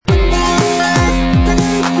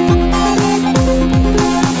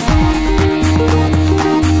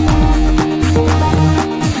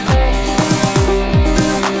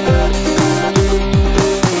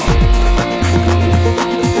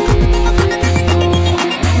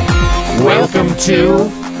Welcome to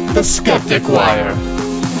the Skeptic Wire.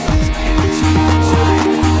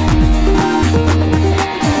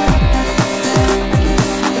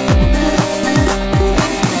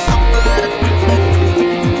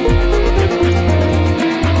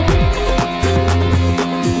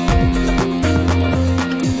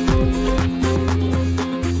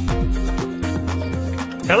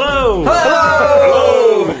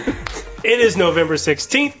 It is November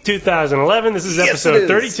 16th, 2011. This is episode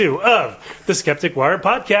 32 of the Skeptic Wire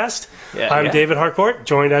podcast. I'm David Harcourt,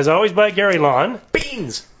 joined as always by Gary Lawn.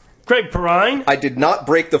 Beans! Greg Perrine. I did not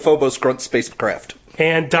break the Phobos Grunt spacecraft.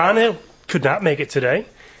 And Donna could not make it today.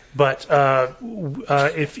 But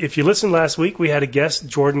if you listened last week, we had a guest,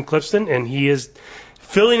 Jordan Clipston, and he is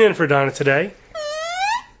filling in for Donna today.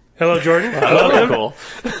 Hello, Jordan. Hello. Cool.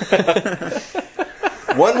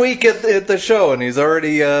 1 week at the show, and he's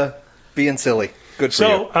already being silly. Good for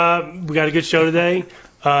you. So, we got a good show today.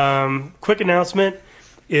 Quick announcement.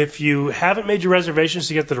 If you haven't made your reservations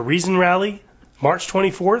to get to the Reason Rally, March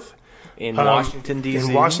 24th. In Washington, D.C.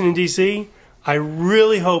 In Washington, D.C. I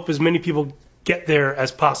really hope as many people get there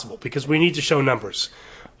as possible because we need to show numbers.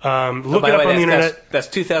 Look it up on the internet. That's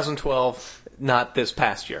 2012, not this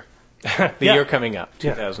past year. The year coming up,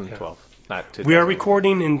 2012, not 2012. We are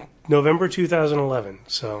recording in November 2011,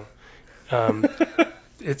 so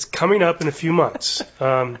it's coming up in a few months.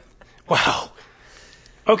 Wow.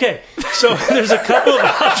 Okay, so there's a couple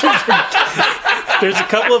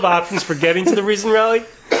of options for getting to the Reason Rally.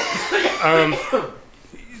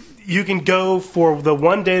 You can go for the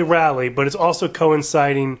one-day rally, but it's also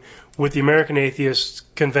coinciding with the American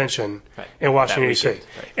Atheist Convention in Washington, D.C. Right.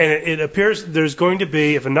 And it appears there's going to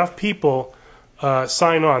be, if enough people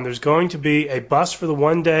sign on, there's going to be a bus for the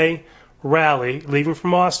one-day rally leaving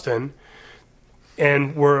from Austin.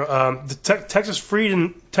 And we're the Texas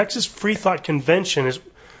Free Thought Convention is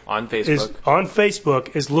on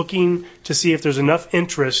Facebook. Is looking to see if there's enough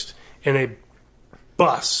interest in a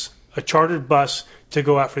chartered bus, to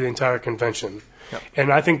go out for the entire convention. Yep.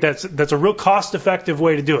 And I think that's a real cost-effective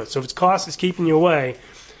way to do it. So if it's cost is keeping you away,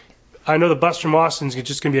 I know the bus from Austin is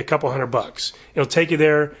just going to be a couple $100. It'll take you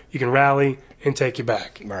there, you can rally, and take you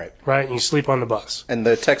back. Right. And you sleep on the bus. And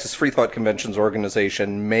the Texas Free Thought Convention's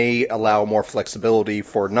organization may allow more flexibility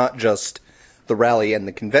for not just the rally and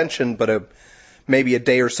the convention, but maybe a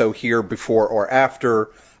day or so here before or after,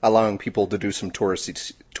 allowing people to do some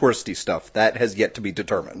touristy stuff. That has yet to be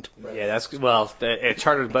determined. Yeah, a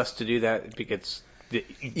chartered bus to do that because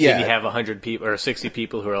you have 100 people or 60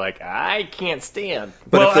 people who are like, I can't stand.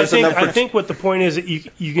 But I think what the point is that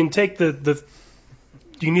you can take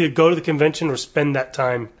you can either go to the convention or spend that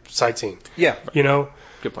time sightseeing. Yeah.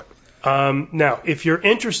 Good point. Now, if you're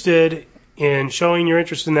interested in showing your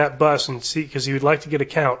interest in that bus and see, because you would like to get a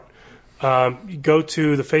count, you go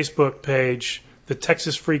to the Facebook page, the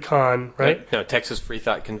Texas Free Con, right? No, Texas Free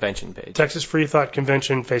Thought Convention page. Texas Free Thought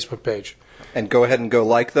Convention Facebook page. And go ahead and go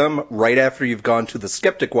like them right after you've gone to the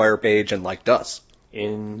Skeptic Wire page and liked us.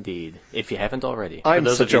 Indeed. If you haven't already. I'm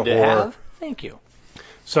such a whore. Thank you.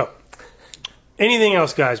 So, anything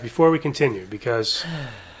else, guys, before we continue? Because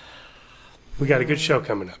we got a good show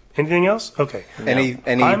coming up. Anything else? Okay. No.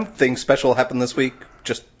 Anything special happened this week?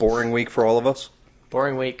 Just boring week for all of us?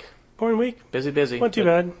 Boring week. Busy. Wasn't too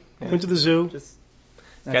bad. Yeah. Went to the zoo.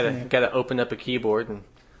 Gotta open up a keyboard and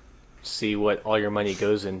see what all your money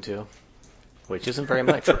goes into, which isn't very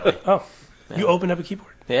much, really. Oh, yeah. You opened up a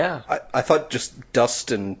keyboard? Yeah. I thought just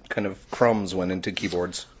dust and kind of crumbs went into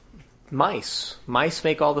keyboards. Mice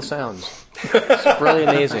make all the sounds. It's really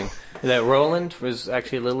amazing. That Roland was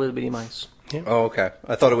actually a little bitty mice. Yeah. Oh, okay.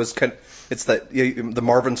 I thought it was it's the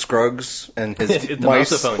Marvin Scruggs and his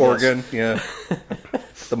mice organ. Yes. Yeah.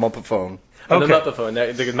 The Muppaphone. Okay. The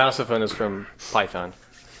Muppaphone. The Mouseophone is from Python.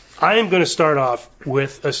 I am going to start off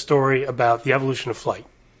with a story about the evolution of flight.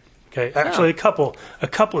 Okay, actually a couple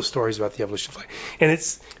of stories about the evolution of flight, and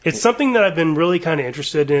it's something that I've been really kind of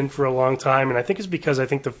interested in for a long time, and I think it's because I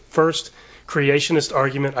think the first creationist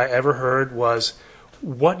argument I ever heard was,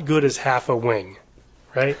 "What good is half a wing?"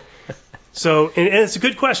 Right? So, and it's a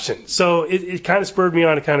good question. So it kind of spurred me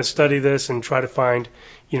on to kind of study this and try to find,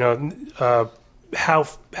 how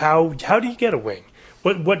do you get a wing?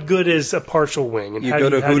 What good is a partial wing? And you go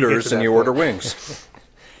to Hooters and you order wings.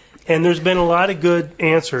 And there's been a lot of good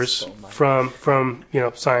answers from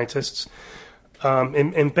scientists.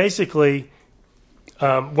 And basically,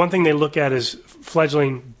 one thing they look at is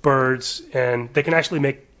fledgling birds, and they can actually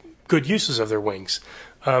make good uses of their wings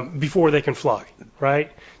before they can fly, right?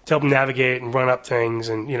 To help them navigate and run up things,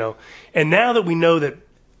 and now that we know that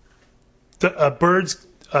birds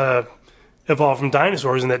evolved from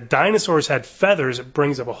dinosaurs, and that dinosaurs had feathers. It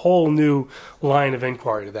brings up a whole new line of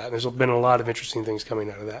inquiry to that. And there's been a lot of interesting things coming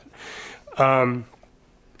out of that.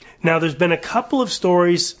 Now, there's been a couple of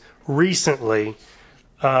stories recently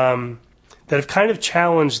that have kind of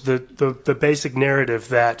challenged the basic narrative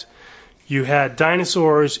that you had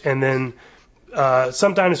dinosaurs, and then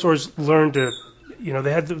some dinosaurs learned to,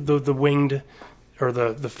 they had the winged or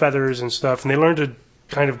the feathers and stuff, and they learned to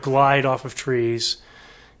kind of glide off of trees,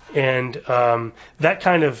 and that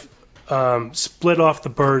kind of split off the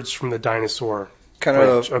birds from the dinosaur. Kind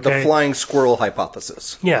of the flying squirrel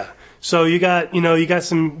hypothesis. Yeah. So you got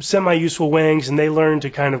some semi-useful wings, and they learn to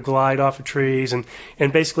kind of glide off of trees, and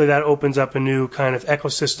basically that opens up a new kind of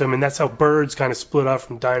ecosystem, and that's how birds kind of split off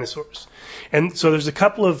from dinosaurs. And so there's a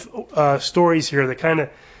couple of stories here that kind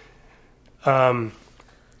of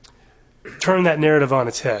turn that narrative on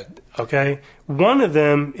its head. Okay, one of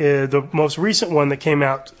them is the most recent one that came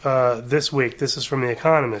out this week. This is from The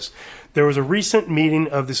Economist. There was a recent meeting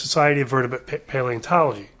of the Society of Vertebrate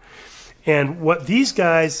Paleontology. And what these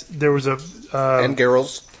guys, there was a... and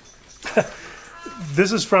girls.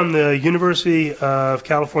 This is from the University of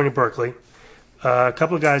California, Berkeley. A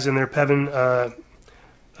couple of guys in there, Kevin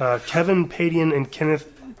Padian and Kenneth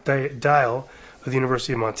Dial of the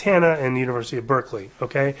University of Montana and the University of Berkeley.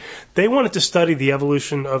 Okay, they wanted to study the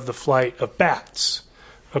evolution of the flight of bats.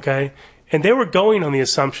 Okay, and they were going on the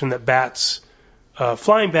assumption that bats,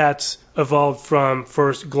 flying bats, evolved from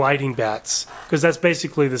first gliding bats, because that's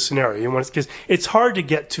basically the scenario. Because it's hard to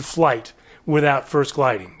get to flight without first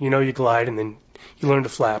gliding. You glide and then you learn to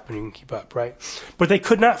flap and you can keep up, right? But they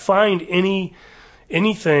could not find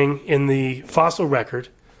anything in the fossil record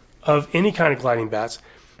of any kind of gliding bats.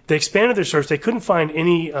 They expanded their search. They couldn't find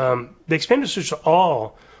any. They expanded their search to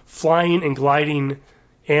all flying and gliding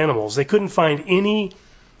animals. They couldn't find any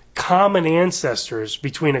common ancestors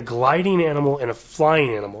between a gliding animal and a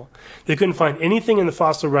flying animal. They couldn't find anything in the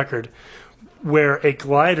fossil record where a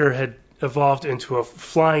glider had evolved into a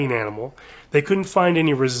flying animal. They couldn't find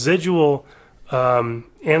any residual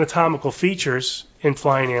anatomical features in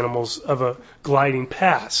flying animals of a gliding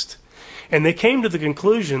past. And they came to the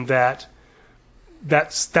conclusion that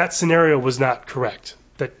that scenario was not correct,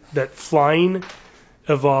 that flying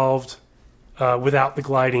evolved without the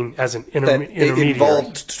gliding as an intermediary. It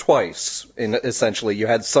evolved twice, essentially. You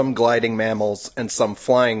had some gliding mammals and some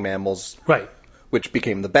flying mammals, right, which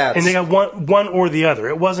became the bats. And they got one or the other.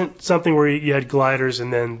 It wasn't something where you had gliders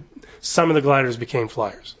and then some of the gliders became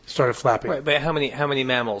flyers, started flapping. Right, but how many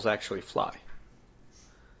mammals actually fly?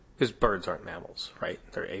 Because birds aren't mammals, right?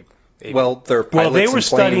 They're they're pilots they were and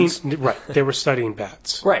planes. studying right. They were studying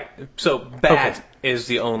bats. Right. So bat is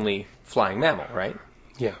the only flying mammal, right?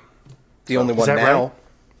 Yeah. The only one now.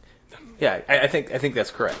 Right? Yeah, I think that's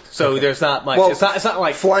correct. So there's not much. Well, it's not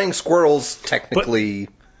like flying squirrels technically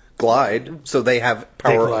glide, so they have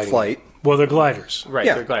power of flight. Well, they're gliders. Right,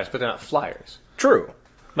 Yeah. they're gliders, but they're not flyers. True.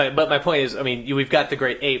 But my point is, we've got the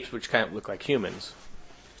great apes, which kind of look like humans.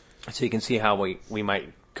 So you can see how we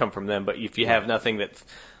might come from them. But if you have nothing that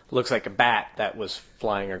looks like a bat that was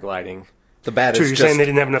flying or gliding. The bat True, is you're just... saying they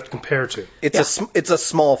didn't have enough to compare to. It's a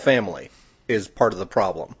small family is part of the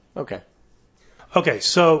problem. Okay,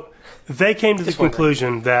 so they came to the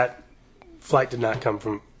conclusion that flight did not come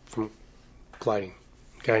from gliding.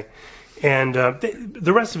 Okay, and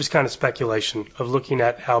the rest of it is kind of speculation of looking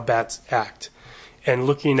at how bats act and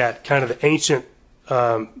looking at kind of the ancient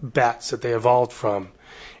bats that they evolved from,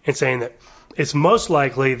 and saying that it's most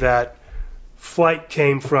likely that flight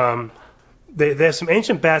came from. They have some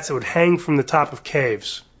ancient bats that would hang from the top of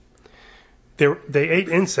caves. They ate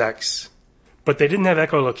insects, but they didn't have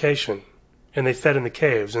echolocation, and they fed in the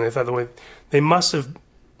caves. And they thought they must have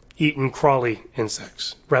eaten crawly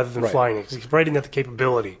insects rather than flying insects. They didn't have the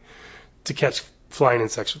capability to catch flying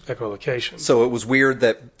insects with echolocation. So it was weird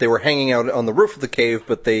that they were hanging out on the roof of the cave,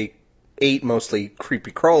 but they ate mostly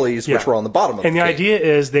creepy crawlies, which were on the bottom of the cave. And the idea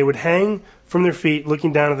is they would hang from their feet,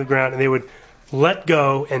 looking down at the ground, and they would let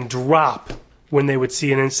go and drop when they would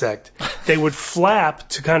see an insect. They would flap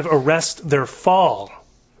to kind of arrest their fall.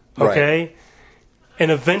 Okay? Right.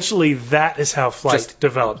 And eventually that is how flight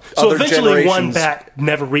developed. So eventually one bat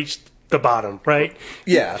never reached the bottom, right?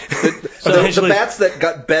 Yeah. The bats that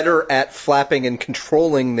got better at flapping and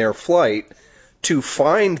controlling their flight to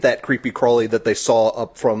find that creepy crawly that they saw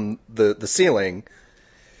up from the ceiling,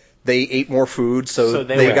 they ate more food, so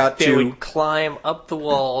they would climb up the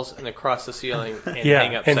walls and across the ceiling and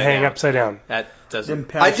hang upside down. That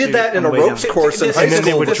doesn't. I did that in a ropes course in high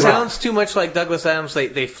school. It sounds too much like Douglas Adams.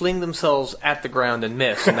 They fling themselves at the ground and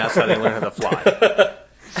miss, and that's how they learn how to fly.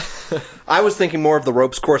 I was thinking more of the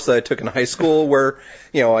ropes course that I took in high school where,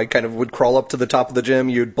 I kind of would crawl up to the top of the gym,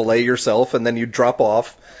 you'd belay yourself, and then you'd drop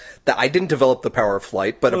off. That I didn't develop the power of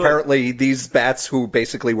flight, but apparently these bats who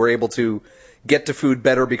basically were able to get to food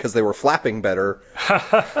better because they were flapping better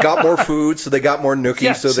got more food, so they got more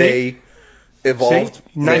nookie, they evolved.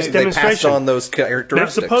 Nice demonstration. They passed on those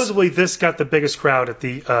characteristics. Now, supposedly this got the biggest crowd at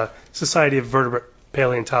the Society of Vertebrate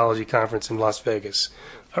Paleontology conference in Las Vegas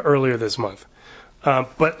earlier this month.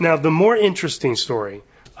 But now the more interesting story,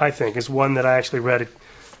 I think, is one that I actually read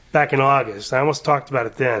back in August. I almost talked about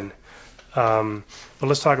it then, but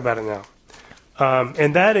let's talk about it now.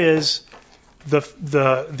 And that is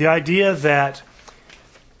the idea that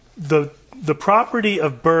the property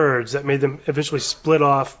of birds that made them eventually split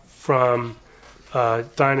off from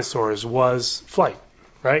dinosaurs was flight,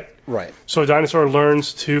 right? Right. So a dinosaur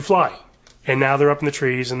learns to fly, and now they're up in the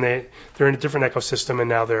trees, and they're in a different ecosystem, and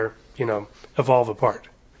now they're evolve apart.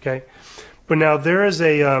 Okay, but now there is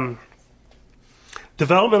a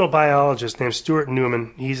developmental biologist named Stuart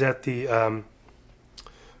Newman. He's at the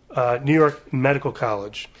New York Medical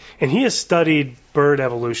College, and he has studied bird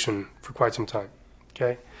evolution for quite some time.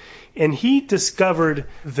 Okay, and he discovered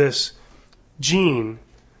this gene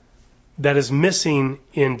that is missing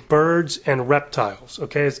in birds and reptiles.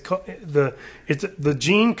 Okay, the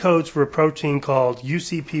gene codes for a protein called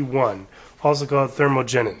UCP1, also called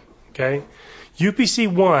thermogenin. Okay,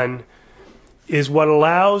 UPC1 is what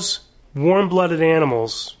allows warm-blooded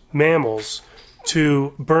animals, mammals,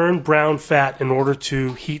 to burn brown fat in order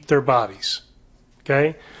to heat their bodies.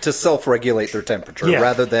 Okay? To self-regulate their temperature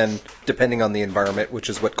rather than depending on the environment, which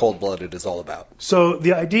is what cold-blooded is all about. So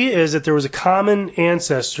the idea is that there was a common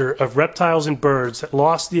ancestor of reptiles and birds that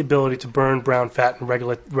lost the ability to burn brown fat and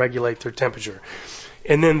regulate their temperature.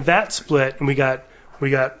 And then that split, and we got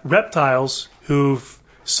reptiles who've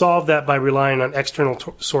solved that by relying on external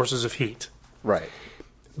sources of heat. Right.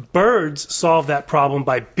 Birds solve that problem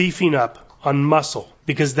by beefing up on muscle,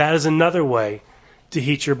 because that is another way to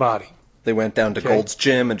heat your body. They went down to Gold's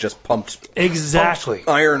Gym and just pumped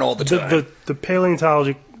iron all the time. The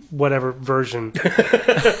paleontology whatever version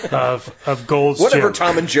of Gold's whatever Gym.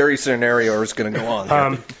 Tom and Jerry scenario is going to go on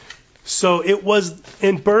here. So it was,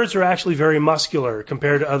 and birds are actually very muscular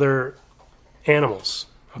compared to other animals.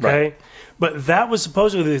 Okay, right. But that was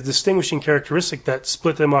supposedly the distinguishing characteristic that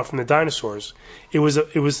split them off from the dinosaurs. It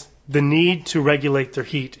was the need to regulate their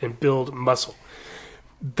heat and build muscle.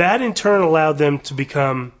 That in turn allowed them to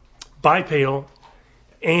become bipedal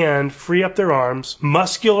and free up their arms,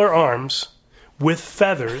 muscular arms with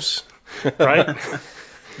feathers, right?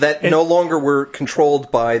 That no longer were controlled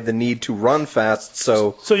by the need to run fast,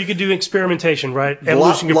 so you could do experimentation, right?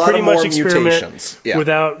 Evolution could pretty much experiment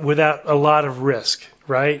without a lot of risk,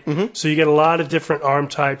 right? Mm-hmm. So you get a lot of different arm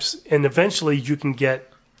types, and eventually you can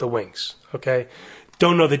get the wings. Okay,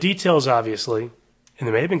 don't know the details, obviously, and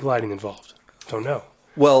there may have been gliding involved. Don't know.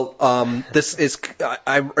 Well, this is.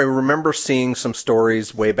 I remember seeing some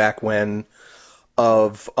stories way back when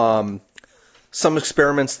of some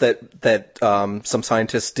experiments that some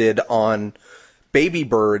scientists did on baby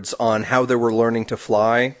birds on how they were learning to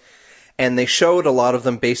fly, and they showed a lot of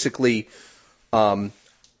them basically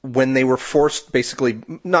when they were forced, basically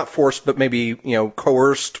not forced, but maybe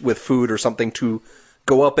coerced with food or something to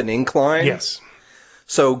go up an incline. Yes.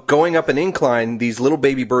 So going up an incline, these little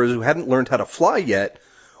baby birds who hadn't learned how to fly yet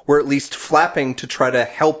were at least flapping to try to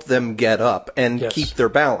help them get up and keep their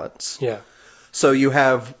balance. Yeah. So you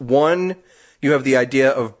have the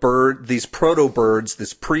idea of these proto-birds,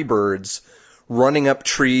 these pre-birds, running up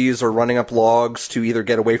trees or running up logs to either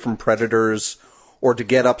get away from predators or to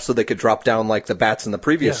get up so they could drop down like the bats in the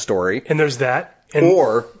previous story. And there's that.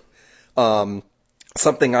 Or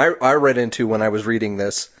something I read into when I was reading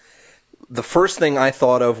this, the first thing I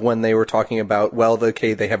thought of when they were talking about,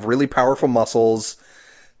 they have really powerful muscles,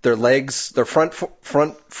 their legs, their front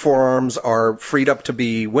forearms are freed up to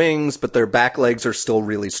be wings, but their back legs are still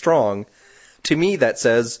really strong. To me, that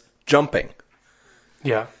says jumping.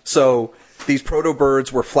 Yeah. So these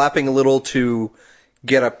proto-birds were flapping a little to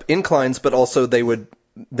get up inclines, but also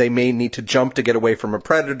they may need to jump to get away from a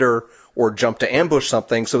predator or jump to ambush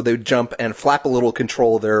something, so they would jump and flap a little,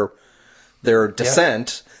 control their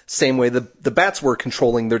descent. Same way the bats were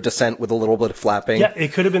controlling their descent with a little bit of flapping. Yeah,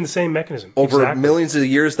 it could have been the same mechanism. Over millions of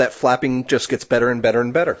years, that flapping just gets better and better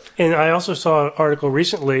and better. And I also saw an article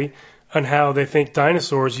recently on how they think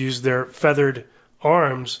dinosaurs used their feathered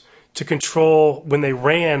arms to control when they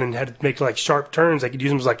ran and had to make like sharp turns. They could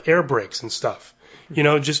use them as like air brakes and stuff.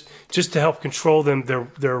 just to help control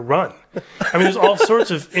their run. I mean, there's all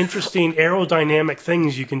sorts of interesting aerodynamic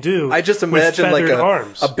things you can do. I just imagine with like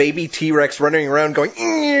arms. a baby T-Rex running around going,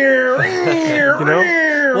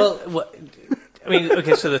 Well, I mean,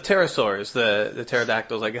 okay, so the pterosaurs, the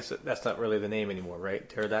pterodactyls, I guess that's not really the name anymore, right?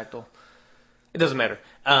 Pterodactyl? It doesn't matter.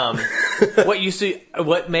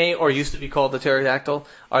 What may or used to be called the pterodactyl,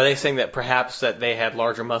 are they saying that perhaps that they had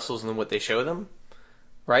larger muscles than what they show them?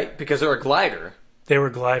 Right? Because they're a glider. They were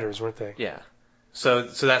gliders, weren't they? Yeah. So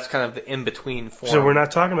that's kind of the in-between form. So we're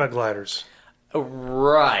not talking about gliders.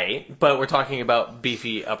 Right, but we're talking about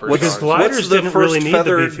beefy upper Because arms. gliders didn't really need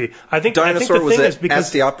the beefy. I think the thing is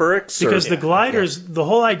because the gliders, the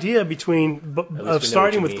whole idea of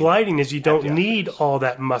starting with gliding is you don't need all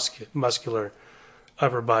that muscular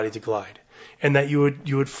upper body to glide, and that you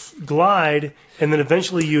would glide, and then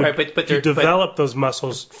eventually you develop those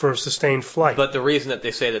muscles for sustained flight. But the reason that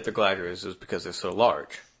they say that they're gliders is because they're so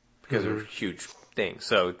large, because they're huge things.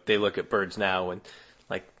 So they look at birds now and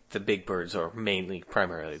like. The big birds are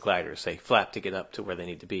primarily gliders. They flap to get up to where they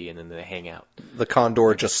need to be, and then they hang out. The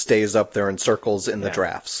condor just stays up there in circles in the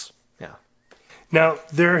drafts. Yeah. Now,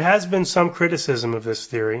 there has been some criticism of this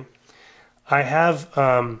theory. I have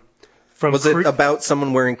from... Was it about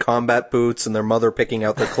someone wearing combat boots and their mother picking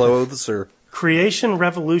out their clothes? Or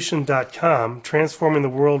CreationRevolution.com, Transforming the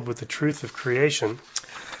World with the Truth of Creation,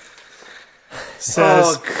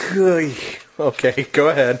 says... Okay, go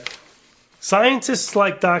ahead. Scientists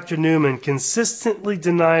like Dr. Newman consistently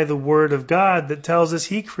deny the Word of God that tells us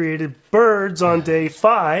He created birds on day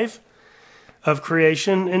 5 of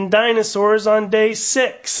creation and dinosaurs on day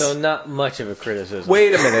 6. So not much of a criticism.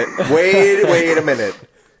 Wait a minute. Wait a minute.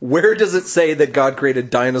 Where does it say that God created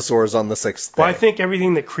dinosaurs on the 6th day? Well, I think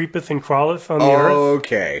everything that creepeth and crawleth on the earth.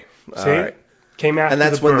 Okay. All See? right. Came after and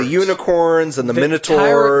that's the when birds. the unicorns and the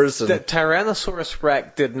minotaurs. The Tyrannosaurus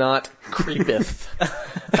Rex did not creepeth.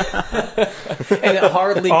 And it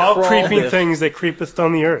hardly all crawleth. creeping things that creepeth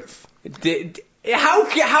on the earth.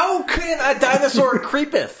 How can a dinosaur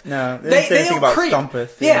creepeth? No, they say anything about creep.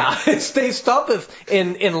 stompeth. Yeah, they stompeth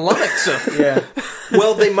in lummox. Yeah.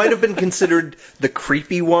 Well, they might have been considered the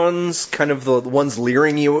creepy ones, kind of the ones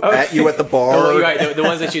leering at you at the bar. Oh, you're right, the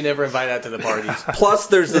ones that you never invite out to the parties. Plus,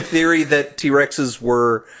 there's the theory that T-Rexes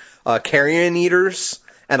were carrion eaters,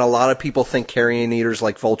 and a lot of people think carrion eaters,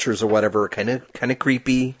 like vultures or whatever, are kind of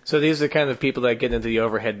creepy. So these are the kind of people that get into the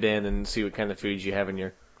overhead bin and see what kind of foods you have in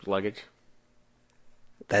your luggage?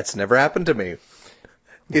 That's never happened to me.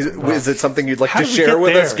 Is it something you'd like to did we share get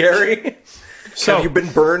with there? us, Gary? So, have you been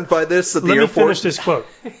burned by this at the let me airport? finish this quote.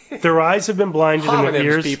 Their eyes have been blinded and their Homonyms,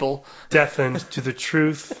 ears people. deafened to the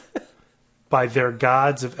truth by their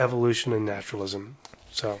gods of evolution and naturalism.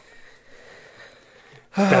 So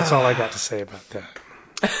that's all I got to say about that.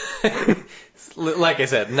 Like I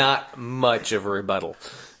said, not much of a rebuttal.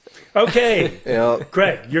 Okay. Yeah.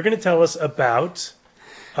 Greg, you're going to tell us about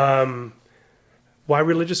why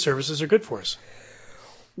religious services are good for us.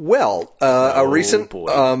 Well, a recent...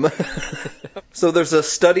 so there's a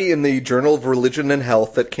study in the Journal of Religion and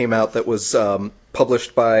Health that came out that was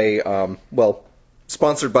published by,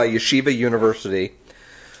 sponsored by Yeshiva University.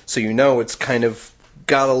 So you know it's kind of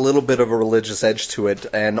got a little bit of a religious edge to it.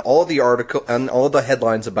 And all the article and all the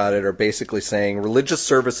headlines about it are basically saying religious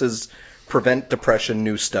services prevent depression,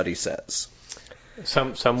 new study says.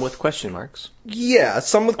 Some with question marks. Yeah,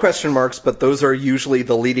 some with question marks, but those are usually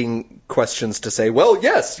the leading questions to say, well,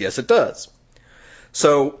 yes, it does.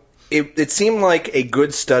 So it seemed like a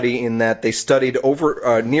good study in that they studied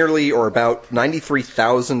over nearly or about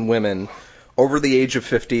 93,000 women over the age of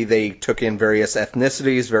 50. They took in various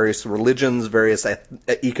ethnicities, various religions, various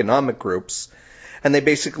economic groups, and they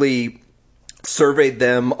basically surveyed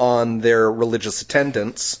them on their religious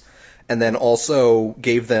attendance, and then also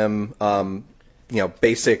gave them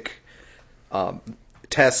basic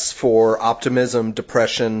tests for optimism,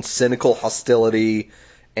 depression, cynical hostility,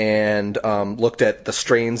 and looked at the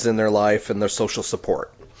strains in their life and their social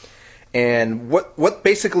support. And what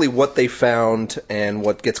they found, and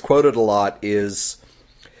what gets quoted a lot, is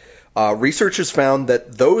researchers found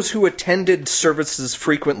that those who attended services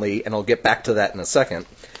frequently, and I'll get back to that in a second,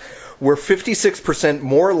 were 56%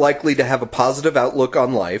 more likely to have a positive outlook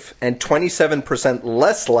on life and 27%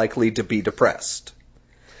 less likely to be depressed.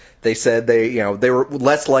 They said they were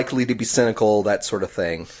less likely to be cynical, that sort of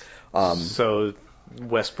thing. So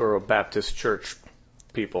Westboro Baptist Church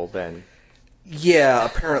people then. Yeah,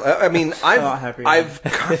 apparently. I mean,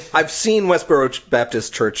 I've seen Westboro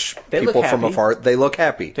Baptist Church people from afar. They look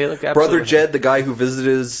happy. They look Brother Jed, the guy who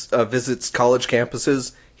visits college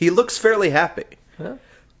campuses, he looks fairly happy. Huh?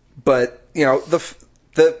 But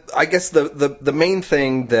I guess the main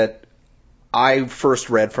thing that I first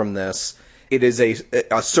read from this, it is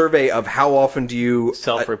a survey of how often do you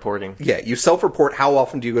Self-reporting. you self-report how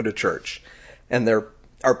often do you go to church, and there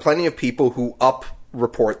are plenty of people who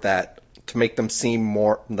report that to make them seem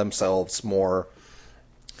more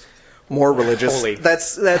religious. Holy.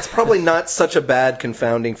 That's probably not such a bad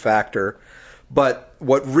confounding factor, but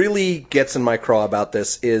what really gets in my craw about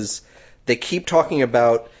this is they keep talking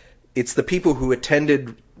about it's the people who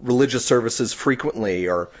attended religious services frequently,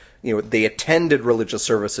 or they attended religious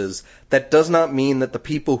services. That does not mean that the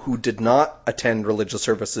people who did not attend religious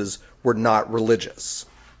services were not religious.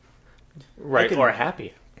 Right, or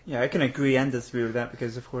happy. Yeah, I can agree and disagree with that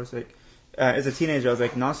because, of course, as a teenager, I was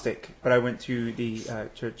agnostic, but I went to the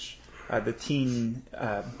church, the teen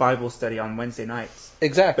Bible study on Wednesday nights.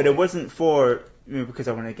 Exactly. But it wasn't for because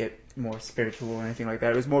I wanted to get more spiritual or anything like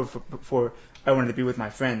that. It was more for I wanted to be with my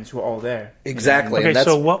friends who were all there. Exactly. Okay,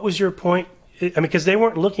 so what was your point? I mean, because they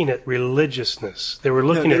weren't looking at religiousness. They were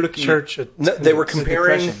looking at church. They were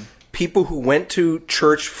comparing people who went to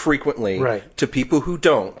church frequently to people who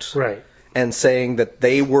don't. Right. And saying that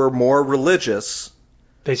they were more religious.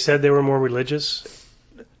 They said they were more religious?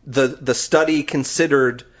 The study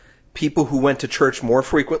considered people who went to church more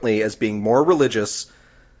frequently as being more religious,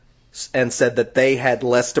 and said that they had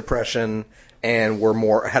less depression and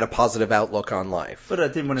had a positive outlook on life. But I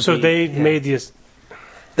didn't want to. So they made the.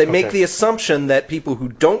 They make the assumption that people who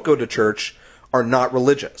don't go to church are not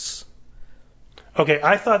religious. Okay,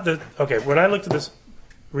 I thought that. Okay, when I looked at this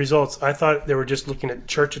results, I thought they were just looking at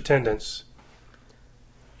church attendance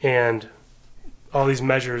and all these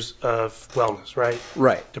measures of wellness, right?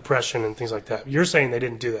 Right. Depression and things like that. You're saying they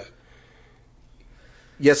didn't do that.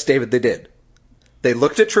 Yes, David, they did. They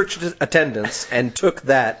looked at church attendance and took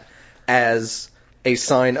that as a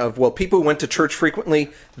sign of, well, people who went to church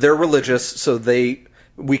frequently, they're religious, so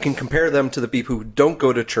we can compare them to the people who don't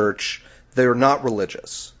go to church, they're not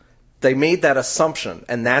religious. They made that assumption,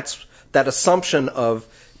 and that assumption of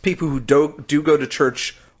people who do go to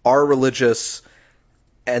church are religious,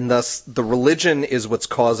 and thus the religion is what's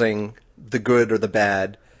causing the good or the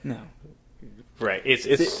bad. No. Right. It's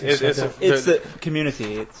the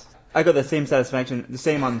community. I got the same satisfaction, the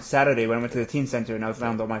same on Saturday when I went to the teen center and I was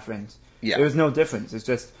around all my friends. Yeah. There was no difference. It's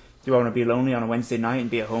just, do I want to be lonely on a Wednesday night and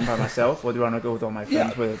be at home by myself, or do I want to go with all my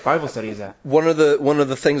friends where the Bible study is at? One of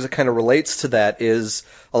the things that kind of relates to that is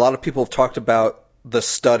a lot of people have talked about the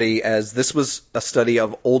study as this was a study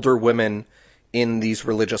of older women in these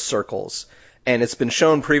religious circles. And it's been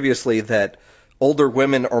shown previously that older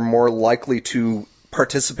women are more likely to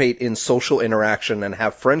participate in social interaction and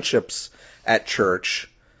have friendships at church.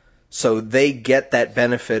 So they get that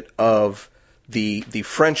benefit of the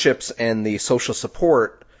friendships and the social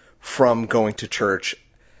support from going to church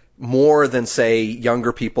more than, say,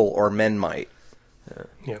 younger people or men might.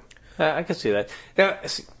 Yeah. I can see that. Now,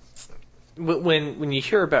 when you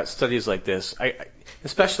hear about studies like this,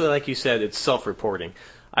 especially like you said, it's self-reporting.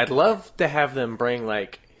 I'd love to have them bring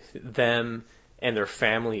like them and their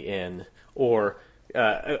family in, or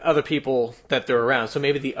other people that they're around. So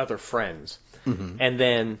maybe the other friends, and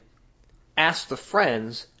then ask the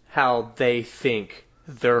friends how they think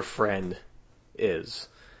their friend is.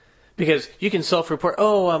 Because you can self-report,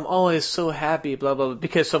 oh, I'm always so happy, blah, blah, blah,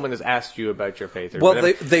 because someone has asked you about your faith or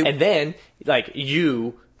whatever. And then, like,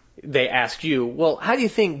 they ask you, well, how do you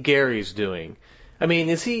think Gary's doing? I mean,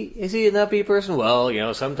 is he an upbeat person?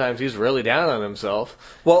 Well, sometimes he's really down on himself.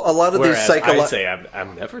 Well, a lot of these I'd say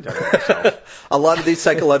I'm never down on myself. A lot of these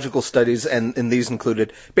psychological studies, and these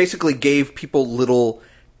included, basically gave people little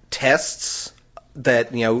tests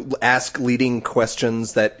that, ask leading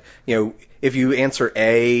questions that, if you answer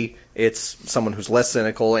A, it's someone who's less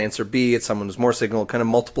cynical. Answer B, it's someone who's more cynical. Kind of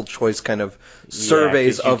multiple choice kind of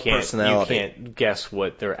surveys of personality. You can't guess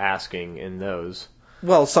what they're asking in those.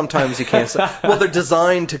 Well, sometimes you can't. Well, they're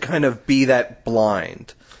designed to kind of be that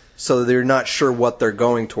blind, so they're not sure what they're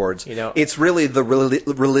going towards. It's really the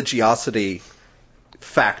religiosity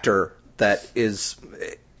factor that is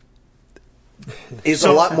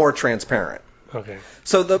a lot more transparent. Okay.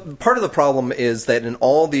 So the part of the problem is that in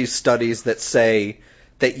all these studies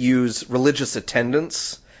that use religious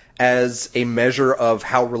attendance as a measure of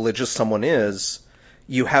how religious someone is,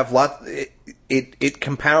 you have it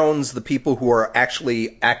compounds the people who are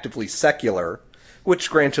actually actively secular, which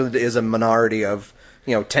granted is a minority of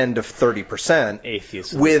 10 to 30%,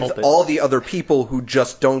 atheists with all the other people who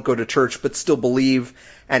just don't go to church but still believe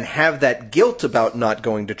and have that guilt about not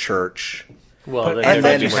going to church. Well, and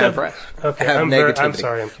then have negativity. I'm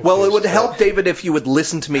sorry. Well, it would help, David, if you would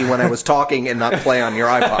listen to me when I was talking and not play on your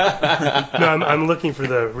iPod. No, I'm looking for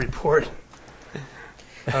the report.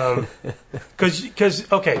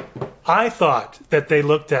 Because okay, I thought that they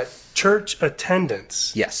looked at church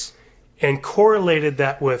attendance Yes. and correlated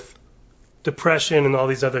that with depression and all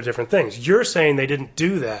these other different things. You're saying they didn't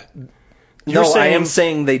do that. You're No, I am saying-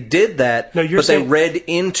 saying they did that, No, you're but they saying- read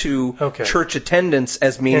into Okay. church attendance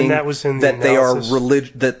as meaning that was in the that they are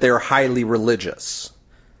analysis? that they're highly religious.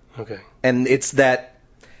 Okay. And it's that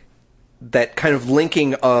kind of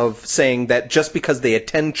linking of saying that just because they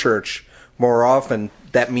attend church more often,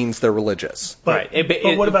 that means they're religious. But, Right.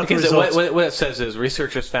 but what about the because results? what it says is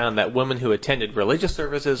researchers found that women who attended religious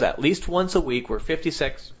services at least once a week were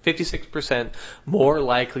 56% more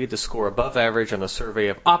likely to score above average on the survey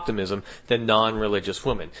of optimism than non-religious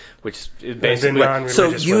women, which is basically non-religious So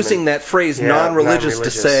women. using that phrase Yeah, non-religious to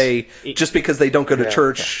non-religious. say just because they don't go to Yeah.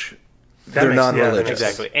 church, That they're makes- yeah, that non-religious. makes-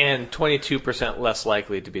 exactly, and 22% less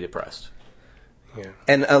likely to be depressed. Yeah.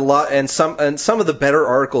 And some of the better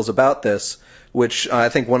articles about this, which I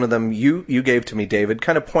think one of them you gave to me, David,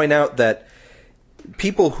 kind of point out that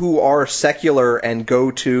people who are secular and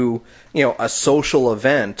go to a social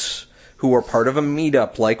event, who are part of a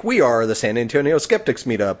meetup like we are, the San Antonio Skeptics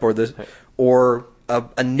meetup, or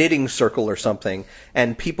a knitting circle or something,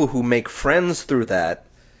 and people who make friends through that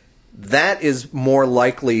is more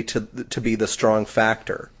likely to be the strong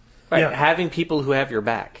factor. Right, Yeah. having people who have your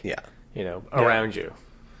back, Yeah. around you.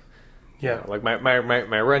 Yeah. Like my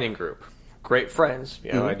running group, great friends.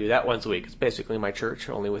 I do that once a week. It's basically my church,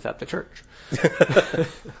 only without the church.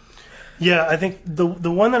 Yeah, I think the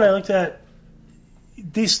one that I looked at,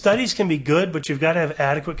 these studies can be good, but you've got to have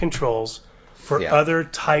adequate controls for Yeah. other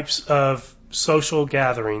types of social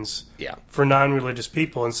gatherings Yeah. for non-religious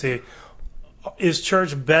people and see, is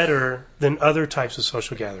church better than other types of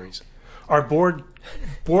social gatherings? Are board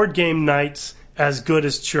game nights as good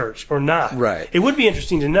as church or not? Right. It would be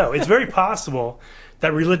interesting to know. It's very possible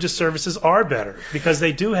that religious services are better because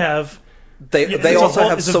they do have They Yeah, they it's a also whole-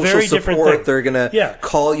 have it's a social very different support. thing. They're gonna Yeah.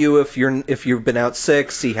 call you if you've been out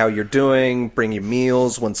sick, see how you're doing, bring you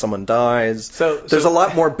meals when someone dies. There's a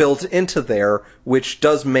lot more built into there, which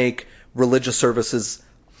does make religious services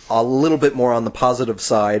a little bit more on the positive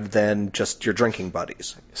side than just your drinking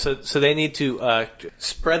buddies. So they need to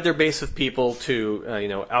spread their base of people to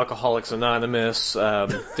Alcoholics Anonymous,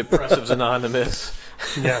 Depressives Anonymous.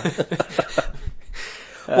 yeah.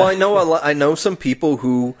 Well, I know some people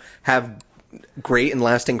who have great and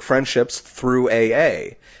lasting friendships through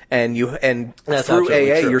AA, and That's through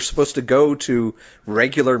absolutely AA true. you're supposed to go to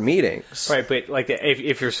regular meetings. Right, but like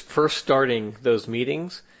if you're first starting those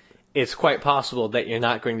meetings, it's quite possible that you're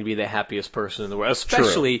not going to be the happiest person in the world,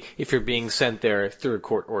 especially if you're being sent there through a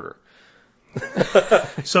court order.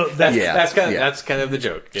 So that Yeah. That's kind of the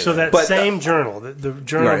joke. so that But, same journal, the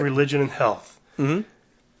Journal Right. of Religion and Health, Mhm.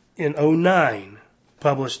 in 2009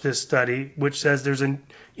 published this study, which says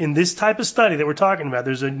in this type of study that we're talking about,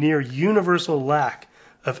 there's a near universal lack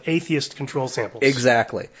of atheist control samples.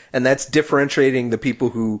 Exactly. And that's differentiating the people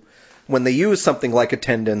who, when they use something like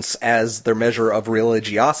attendance as their measure of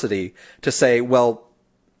religiosity, to say, well,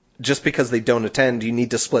 just because they don't attend, you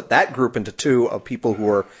need to split that group into two of people who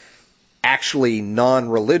are actually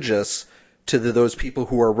non-religious to those people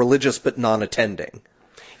who are religious but non-attending.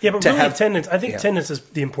 Yeah, but to really have- attendance, I think yeah. attendance is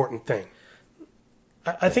the important thing.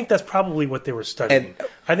 I think that's probably what they were studying.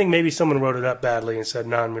 I think maybe someone wrote it up badly and said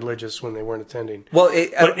non-religious when they weren't attending. Well,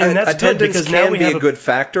 and that's good attendance because now can we be have a good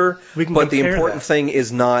factor, we can but the compare important that. thing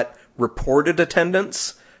is not reported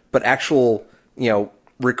attendance, but actual,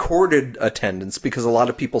 recorded attendance, because a lot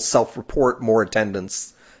of people self-report more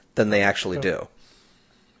attendance than they actually do.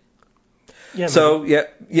 Yeah, So,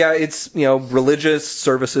 it's, religious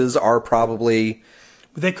services are probably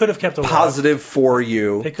they could have kept a log. positive for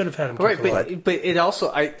you. They could have had them Right, keep a log. but it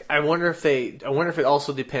also I wonder if it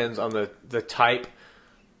also depends on the type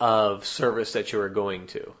of service that you are going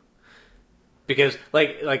to, because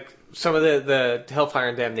like some of the Hellfire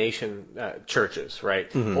and Damnation churches,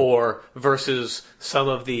 right, or versus some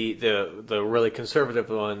of the really conservative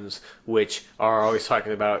ones, which are always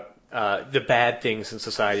talking about the bad things in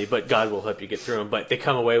society, but God will help you get through them. But they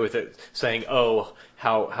come away with it saying, "Oh,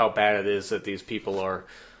 how bad it is that these people are,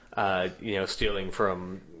 stealing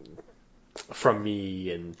from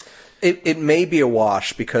me." And It may be a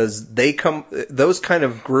wash because those kind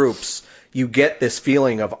of groups, you get this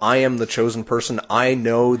feeling of, I am the chosen person. I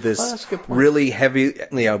know this that's a good point. really heavy,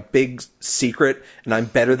 big secret, and I'm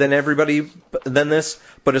better than everybody than this.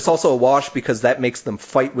 But it's also a wash because that makes them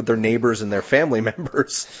fight with their neighbors and their family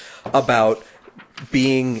members about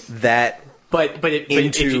being that. But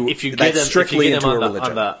if you get them strictly into a on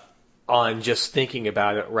religion. on just thinking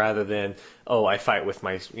about it rather than I fight with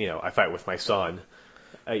my son.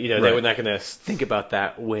 They're not going to think about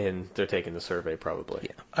that when they're taking the survey, probably.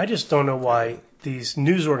 Yeah. I just don't know why these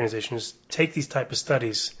news organizations take these type of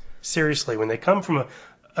studies seriously when they come from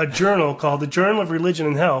a journal called the Journal of Religion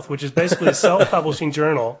and Health, which is basically a self-publishing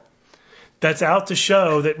journal that's out to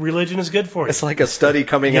show that religion is good for you. It's like a study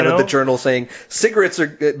coming out of the journal saying cigarettes are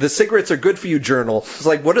good for you. Journal. It's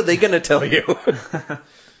like, what are they going to tell you?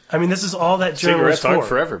 I mean, this is all that journal Cigarettes is for. aren't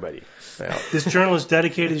for everybody. Yeah. This journal is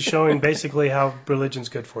dedicated to showing basically how religion's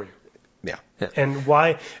good for you. Yeah. And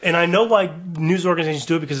why? And I know why news organizations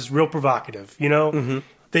do it, because it's real provocative. Mm-hmm.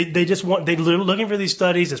 They're looking for these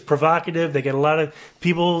studies. It's provocative. They get a lot of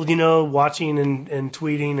people, watching and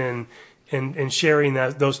tweeting and sharing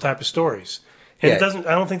those type of stories. And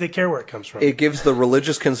I don't think they care where it comes from. It gives the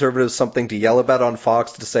religious conservatives something to yell about on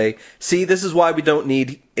Fox to say, see, this is why we don't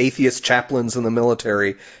need atheist chaplains in the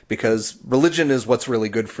military, because religion is what's really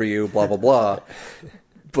good for you, blah, blah, blah.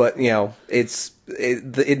 But,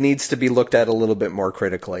 it needs to be looked at a little bit more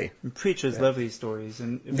critically. And preachers love these stories.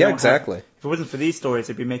 And exactly. If it wasn't for these stories,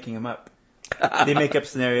 they'd be making them up. They make up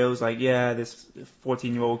scenarios like, this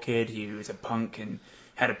 14-year-old kid, he was a punk and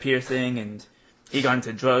had a piercing, and he got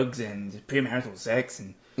into drugs and premarital sex.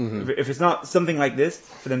 And if it's not something like this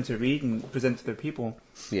for them to read and present to their people,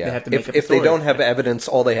 they have to make up a If story. they don't have evidence,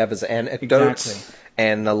 all they have is anecdotes. Exactly.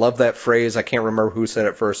 And I love that phrase. I can't remember who said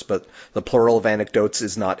it first, but the plural of anecdotes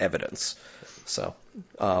is not evidence. So,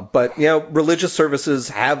 but religious services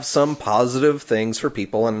have some positive things for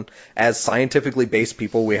people, and as scientifically based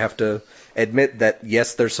people, we have to admit that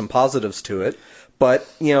yes, there's some positives to it, but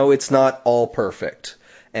it's not all perfect.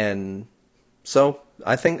 And so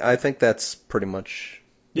I think that's pretty much.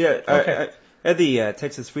 Yeah. Okay. At the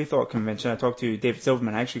Texas Free Thought Convention, I talked to David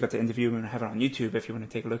Silverman. I actually got to interview him and have it on YouTube if you want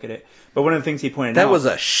to take a look at it. But one of the things he pointed out... That was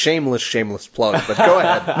a shameless plug, but go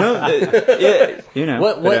ahead. No,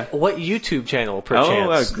 What YouTube channel,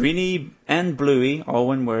 perchance? Greeny and Bluey, all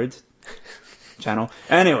one word, channel.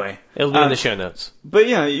 Anyway. It'll be in the show notes. But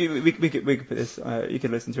we could put this, you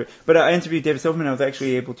could listen to it. But I interviewed David Silverman. I was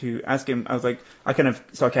actually able to ask him, I kind of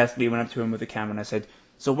sarcastically went up to him with a camera and I said,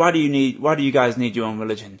 so why do you guys need your own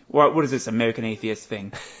religion? What is this American atheist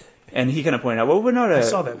thing? And he kind of pointed out, well, we're not I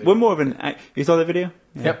saw that video. We're more of an, you saw that video?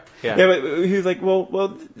 Yeah. Yep. Yeah. Yeah, but he was like,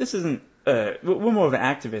 well, this isn't, we're more of an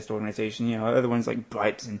activist organization, other ones like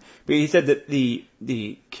Bright's, but he said that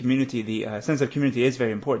the community, the sense of community is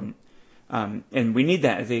very important. And we need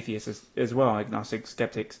that as atheists as well, agnostics,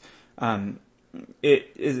 skeptics.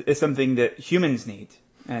 It is something that humans need.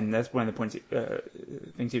 And that's one of the points,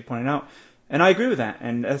 things he pointed out. And I agree with that.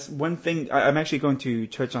 And that's one thing. I'm actually going to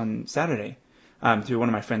church on Saturday to one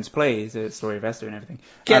of my friends' plays, the story of Esther and everything.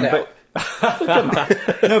 Get out.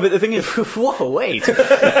 No, but the thing is, Whoa, wait.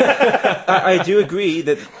 I do agree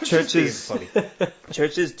that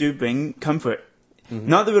churches do bring comfort. Mm-hmm.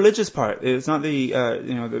 Not the religious part. It's not the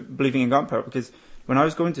the believing in God part. Because when I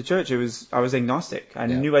was going to church, I was agnostic. I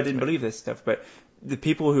knew I didn't believe this stuff, but the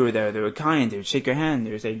people who were there, they were kind. They would shake your hand.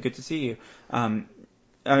 They would say, "Good to see you."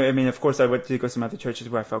 I mean, of course, I went to go to some other churches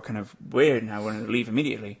where I felt kind of weird and I wanted to leave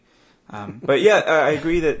immediately. But I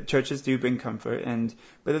agree that churches do bring comfort,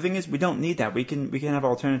 but the thing is, we don't need that. We can have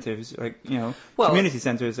alternatives, like community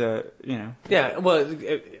centers. Yeah, well,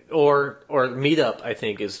 or Meetup, I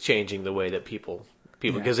think, is changing the way that people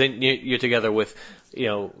because then you're together with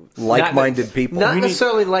like-minded people. Not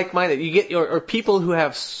necessarily like-minded. You get or people who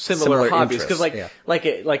have similar hobbies, because like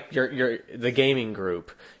your the gaming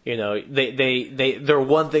group. They're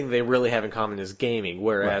one thing they really have in common is gaming,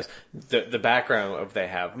 whereas the background of they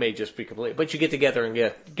have may just be complete. But you get together and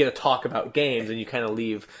get to talk about games, and you kind of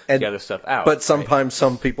leave the other stuff out. But sometimes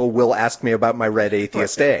some people will ask me about my Red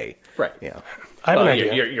Atheist Day. Right. Yeah. I have an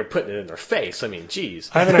idea. You're putting it in their face. I mean, geez.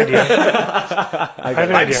 I have an idea. I have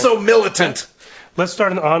an idea. I'm so militant. Let's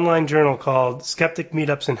start an online journal called Skeptic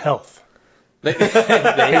Meetups in Health. There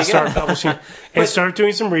you Start go. publishing and start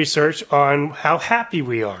doing some research on how happy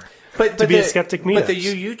we are to be a skeptic meetup. But the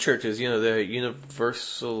UU churches, the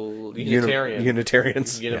Universal Unitarian,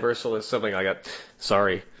 Unitarians, Universalist, something like that.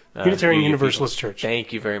 Sorry, Unitarian Universalist people. Church.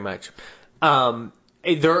 Thank you very much.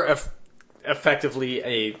 They're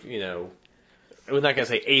effectively we're not going to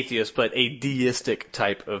say atheist, but a deistic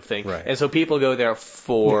type of thing. Right. And so people go there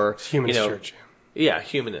for humanist church. Yeah,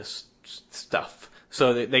 humanist stuff.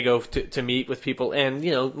 So they go to meet with people and,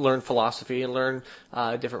 learn philosophy and learn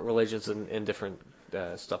different religions and different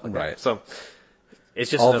stuff like that. So it's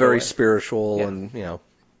just all very way. spiritual and,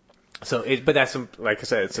 So, but that's, like I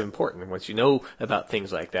said, it's important. Once you know about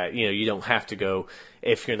things like that, you don't have to go,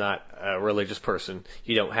 if you're not a religious person,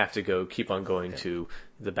 you don't have to keep on going to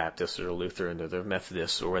the Baptist or the Lutheran or the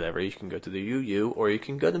Methodist or whatever. You can go to the UU, or you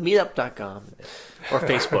can go to meetup.com or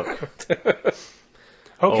Facebook.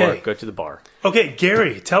 Okay. Or go to the bar. Okay,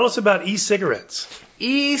 Gary, tell us about e-cigarettes.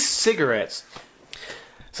 E-cigarettes.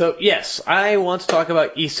 So, yes, I want to talk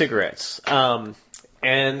about e-cigarettes.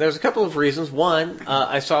 And there's a couple of reasons. One,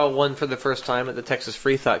 I saw one for the first time at the Texas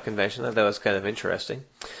Free Thought Convention. I thought that was kind of interesting.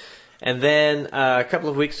 And then a couple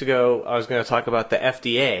of weeks ago, I was going to talk about the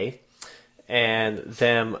FDA and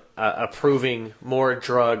them approving more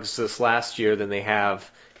drugs this last year than they have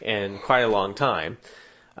in quite a long time,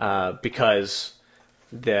 because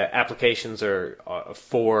the applications are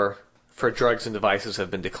for drugs and devices have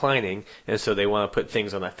been declining, and so they want to put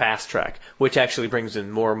things on a fast track, which actually brings in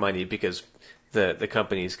more money because the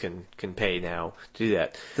companies can pay now to do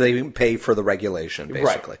that. They pay for the regulation,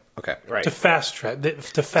 basically. Right. Okay. Right. To fast track the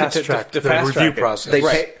fast review track it. process. They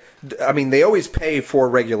pay. I mean, they always pay for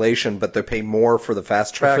regulation, but they pay more for the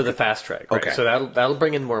fast track. For the fast track, right? Okay. So that'll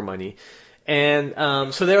bring in more money.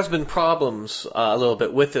 And so there's been problems a little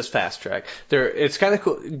bit with this fast track. It's kind of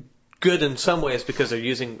cool, good in some ways because they're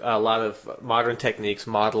using a lot of modern techniques,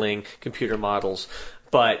 modeling, computer models,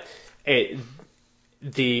 but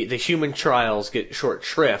the human trials get short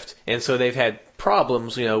shrift, and so they've had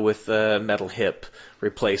problems, with the metal hip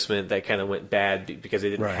replacement that kind of went bad because they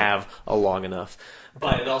didn't have a long enough.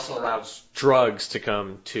 But it also allows drugs to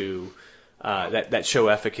come to that show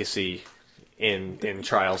efficacy in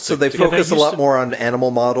trials. So they focus a lot more on animal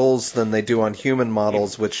models than they do on human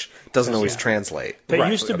models, which doesn't always translate. That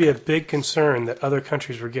used to be a big concern that other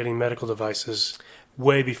countries were getting medical devices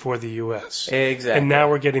way before the U.S. Exactly. And now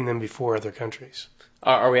we're getting them before other countries.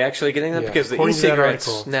 Are we actually getting them? Yeah. Because the According to that e-cigarettes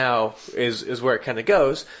article. now is where it kind of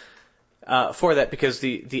goes for that, because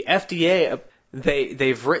the FDA,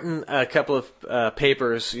 they've written a couple of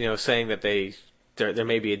papers, saying that there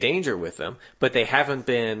may be a danger with them, but they haven't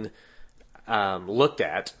been looked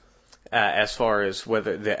at as far as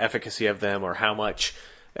whether the efficacy of them or how much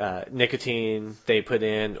nicotine they put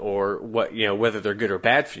in, or what whether they're good or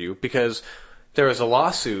bad for you. Because there was a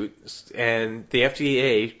lawsuit, and the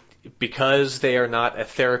FDA, because they are not a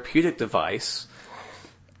therapeutic device,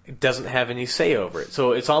 doesn't have any say over it.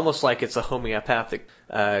 So it's almost like it's a homeopathic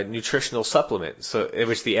nutritional supplement, so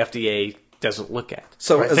which the FDA doesn't look at.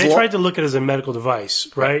 So They tried to look at it as a medical device,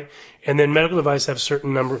 right? And then medical devices have a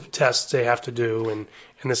certain number of tests they have to do, and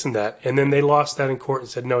this and that. And then they lost that in court and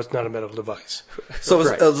said, no, it's not a medical device. So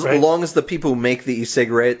as long as the people who make the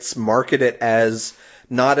e-cigarettes market it as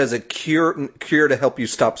not as a cure to help you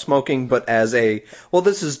stop smoking, but as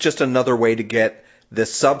this is just another way to get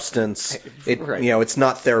this substance. It's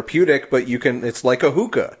not therapeutic, but it's like a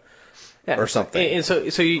hookah. Yeah. Or something. And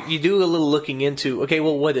so you do a little looking into, okay,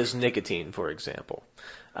 well, what is nicotine, for example?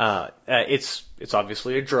 It's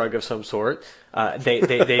obviously a drug of some sort.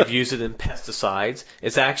 They've used it in pesticides.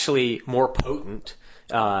 It's actually more potent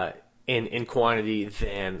in quantity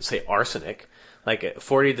than, say, arsenic. Like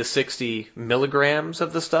 40 to 60 milligrams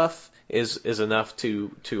of the stuff is enough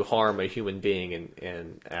to harm a human being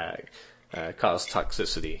and cause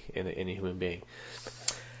toxicity in a human being.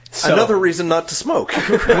 So, another reason not to smoke.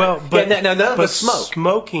 Well, but none of us smoke.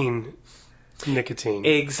 Smoking nicotine.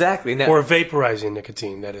 Exactly. Now, Or vaporizing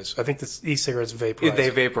nicotine, that is. I think the e-cigarettes vaporize. They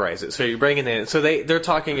vaporize it. So you're bringing it in. So they're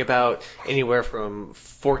talking about anywhere from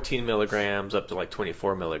 14 milligrams up to like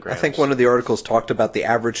 24 milligrams. I think one of the articles talked about the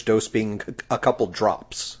average dose being a couple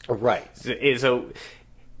drops. Right. So,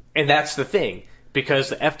 and that's the thing. Because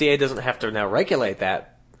the FDA doesn't have to now regulate that,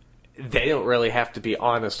 they don't really have to be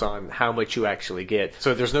honest on how much you actually get.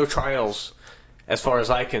 So there's no trials, as far as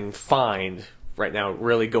I can find right now,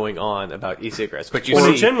 really going on about e-cigarettes. But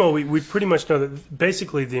in general, we pretty much know that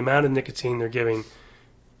basically the amount of nicotine they're giving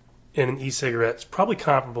in an e-cigarette is probably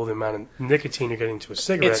comparable to the amount of nicotine you're getting to a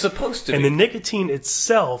cigarette. It's supposed to be. And the nicotine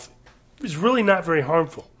itself is really not very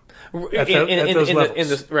harmful at those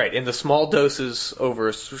levels. In the small doses over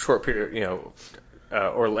a short period,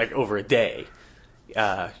 or like over a day,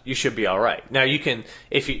 you should be all right. Now you can,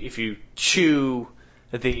 if you chew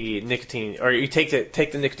the nicotine, or you take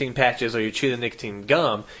the nicotine patches, or you chew the nicotine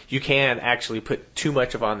gum, you can actually put too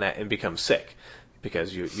much on that and become sick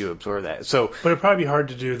because you absorb that. So, but it'd probably be hard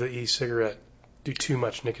to do the e-cigarette, do too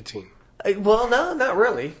much nicotine. Well, no, not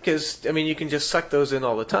really, because I mean you can just suck those in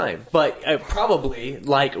all the time. But probably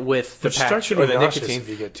like with the patch or the nicotine, if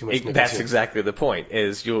you get too much nicotine. That's exactly the point.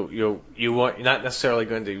 Is you're not necessarily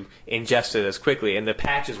going to ingest it as quickly, and the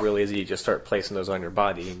patch is really easy. You just start placing those on your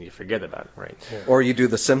body and you forget about it, right? Yeah. Or you do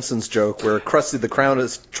the Simpsons joke where Krusty the Clown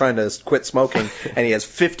is trying to quit smoking, and he has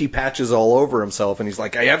 50 patches all over himself, and he's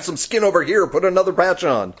like, I have some skin over here, put another patch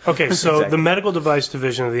on. Okay, so Exactly. the medical device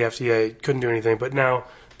division of the FDA couldn't do anything, but now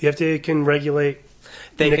the FDA can regulate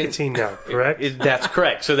nicotine now, correct? That's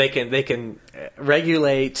correct. So they can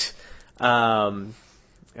regulate. What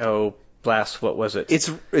was it?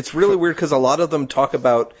 It's really weird because a lot of them talk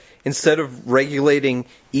about, instead of regulating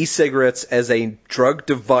e-cigarettes as a drug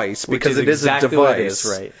device, because it is exactly a device, what it is,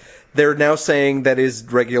 right? They're now saying that is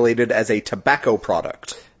regulated as a tobacco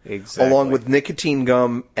product, Exactly. along with nicotine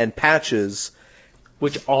gum and patches,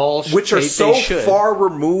 which are so far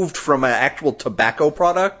removed from an actual tobacco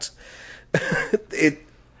product.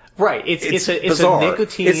 Right. It's a bizarre.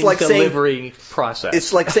 nicotine It's like delivery process.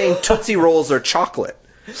 It's like saying Tootsie Rolls are chocolate.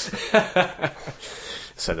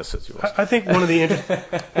 Send us Tootsie Rolls. I think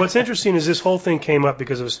what's interesting is this whole thing came up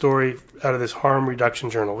because of a story out of this Harm Reduction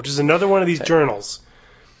Journal, which is another one of these journals,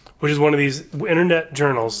 which is one of these internet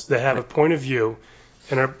journals that have a point of view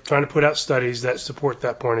and are trying to put out studies that support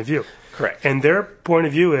that point of view. Correct. And their point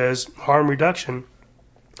of view is harm reduction.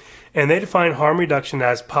 And they define harm reduction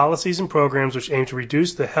as policies and programs which aim to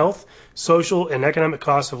reduce the health, social, and economic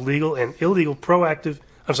costs of legal and illegal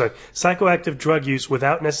psychoactive drug use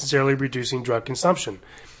without necessarily reducing drug consumption.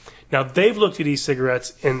 Now, they've looked at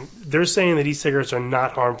e-cigarettes, and they're saying that e-cigarettes are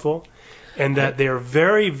not harmful and that they are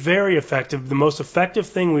very, very effective, the most effective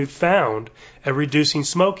thing we've found at reducing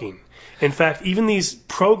smoking. In fact, even these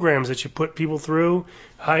programs that you put people through,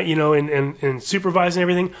 and supervising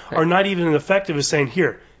everything, are not even as effective as saying,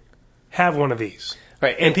 here, have one of these.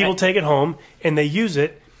 Right. And people take it home and they use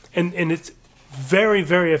it, and it's very,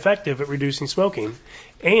 very effective at reducing smoking.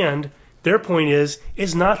 And their point is,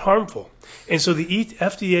 it's not harmful. And so the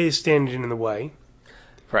FDA is standing in the way.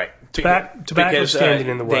 Right. Tobacco is standing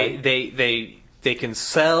in the way. They can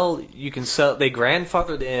sell. They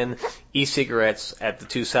grandfathered in e-cigarettes at the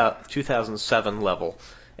 2007 level,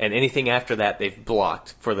 and anything after that they've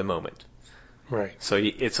blocked for the moment. Right. So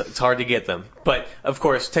it's hard to get them. But of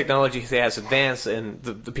course, technology has advanced, and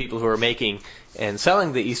the people who are making and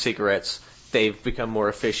selling the e-cigarettes, they've become more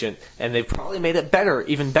efficient, and they've probably made it better,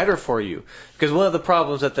 even better for you. Because one of the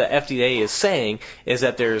problems that the FDA is saying is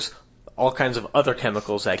that there's all kinds of other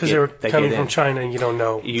chemicals that because they're coming from China and you don't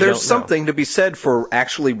know. There's something to be said for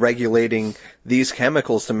actually regulating these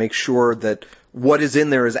chemicals to make sure that what is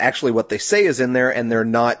in there is actually what they say is in there, and they're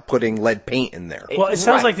not putting lead paint in there. Well, it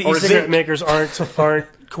sounds like the e-cigarette makers aren't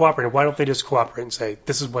cooperating. Why don't they just cooperate and say,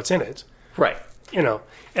 this is what's in it? Right.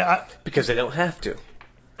 Because they don't have to.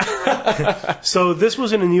 So this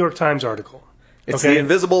was in a New York Times article. It's the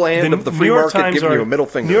invisible hand of the free market giving you a middle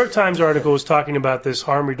finger. New York Times article was talking about this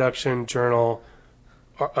Harm Reduction Journal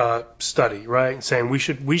study, right? Saying we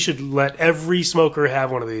should let every smoker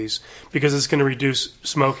have one of these because it's going to reduce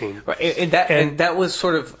smoking. Right, and that was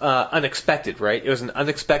sort of unexpected, right? It was an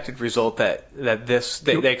unexpected result that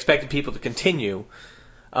they expected people to continue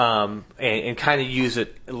and kind of use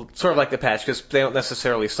it sort of like the patch because they don't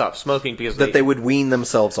necessarily stop smoking because they would wean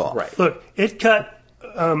themselves off. Right. Look, it cut.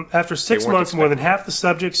 After 6 months, more than half the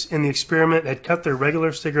subjects in the experiment had cut their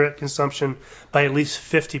regular cigarette consumption by at least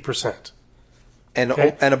 50%. And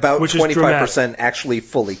about 25% actually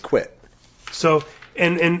fully quit. So,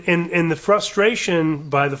 and the frustration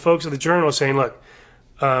by the folks at the journal is saying, look,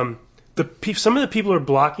 some of the people who are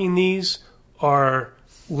blocking these are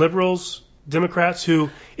liberals, Democrats, who,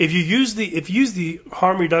 if you use the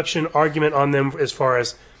harm reduction argument on them as far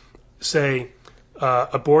as, say,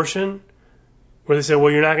 abortion, where they say,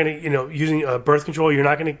 well, you're not going to, using birth control, you're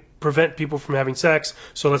not going to prevent people from having sex,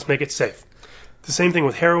 so let's make it safe. The same thing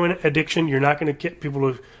with heroin addiction. You're not going to get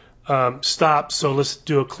people to stop, so let's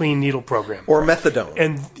do a clean needle program. Or methadone.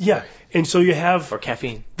 And so you have... Or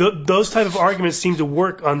caffeine. Those type of arguments seem to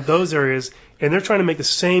work on those areas, and they're trying to make the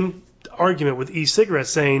same argument with e-cigarettes,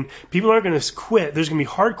 saying people aren't going to quit. There's going to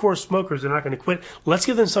be hardcore smokers that are not going to quit. Let's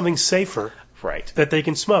give them something safer that they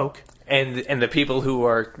can smoke. And the people who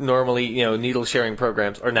are normally, needle sharing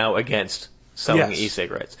programs are now against selling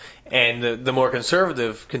e-cigarettes. And the more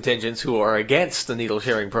conservative contingents who are against the needle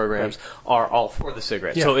sharing programs are all for the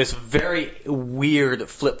cigarettes. Yeah. So it's a very weird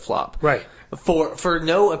flip-flop. Right. For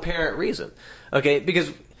no apparent reason. Okay,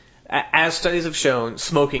 because as studies have shown,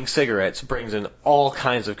 smoking cigarettes brings in all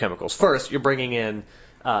kinds of chemicals. First, you're bringing in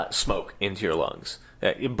smoke into your lungs,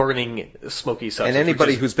 burning smoky substance. And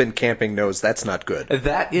anybody who's been camping knows that's not good.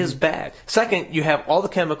 That is bad. Second, you have all the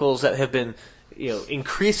chemicals that have been,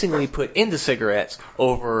 increasingly put into cigarettes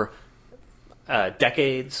over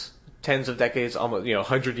decades, tens of decades, almost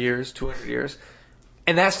 100 years, 200 years,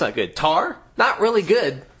 and that's not good. Tar, not really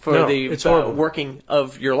good for the working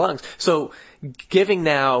of your lungs. So, giving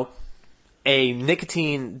now a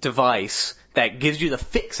nicotine device that gives you the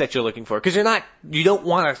fix that you're looking for, because you don't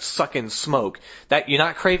want to suck in smoke. That you're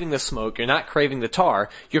not craving the smoke, you're not craving the tar,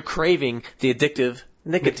 you're craving the addictive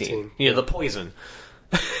nicotine. The poison.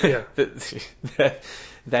 Yeah.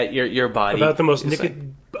 that your body. About the most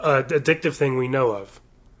addictive thing we know of.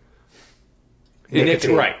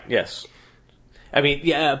 Nicotine. Right. Yes. I mean,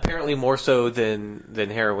 yeah. Apparently more so than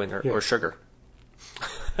heroin or sugar.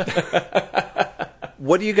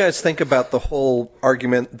 What do you guys think about the whole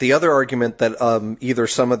argument, the other argument that either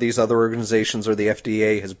some of these other organizations or the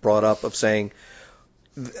FDA has brought up of saying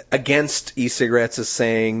against e-cigarettes is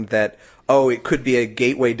saying that, it could be a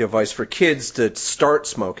gateway device for kids to start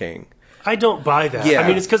smoking? I don't buy that. Yeah. I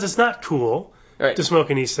mean, it's because it's not cool to smoke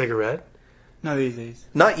an e-cigarette. Not these days.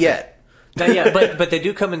 Not yet. Not yet, but they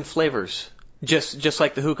do come in flavors, just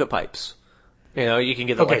like the hookah pipes. You can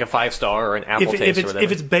get like a 5-star or an apple taste or whatever.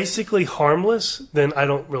 If it's basically harmless, then I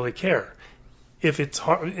don't really care. If it's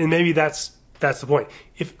and maybe that's the point.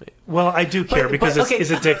 I do care because it's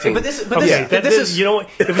addicting. But this is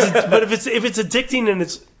if it's addicting and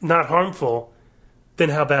it's not harmful, then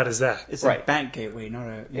how bad is that? It's a bank gateway,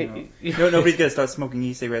 not nobody's gonna start smoking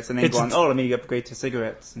e-cigarettes and then going, let me upgrade to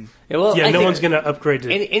cigarettes. And, no one's gonna upgrade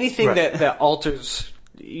to anything that alters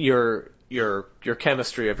your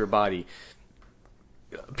chemistry of your body.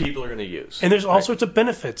 People are going to use. And there's all sorts of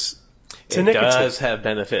benefits to nicotine. It does have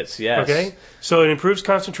benefits, yes. Okay? So it improves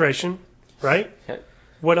concentration, right? Okay.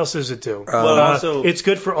 What else does it do? Also, it's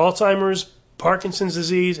good for Alzheimer's, Parkinson's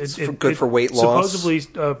disease. It's good for weight loss. Supposedly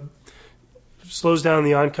slows down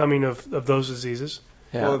the oncoming of those diseases.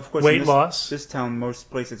 Yeah. Well, of course, weight loss. This town,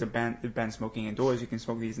 most places have banned smoking indoors. You can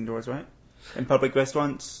smoke these indoors, right? In public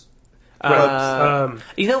restaurants. I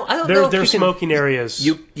don't know. There's smoking areas.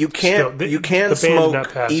 You can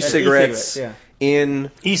smoke e-cigarettes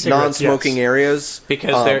in non-smoking areas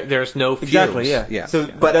because there's no fumes. Exactly. Yeah. So,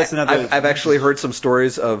 but that's another. I've actually heard some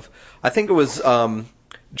stories of. I think it was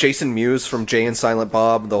Jason Mewes from Jay and Silent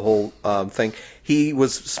Bob. The whole thing. He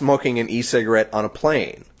was smoking an e-cigarette on a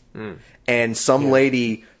plane, and some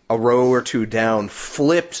lady a row or two down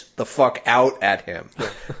flipped the fuck out at him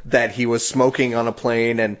that he was smoking on a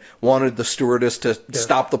plane and wanted the stewardess to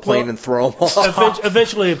stop the plane and throw him off.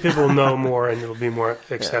 Eventually people will know more and it'll be more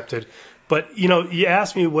accepted. But, you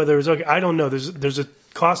asked me whether it's okay. I don't know. There's a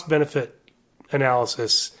cost-benefit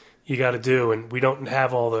analysis you got to do, and we don't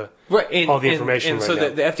have all the information right now. And so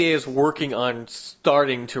the FDA is working on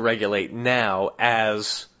starting to regulate now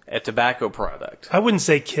as a tobacco product. I wouldn't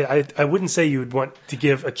say kid. I wouldn't say you would want to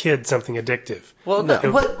give a kid something addictive. Well, no.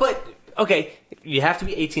 But okay, you have to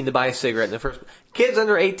be 18 to buy a cigarette in the first. Kids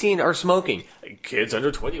under 18 are smoking. Kids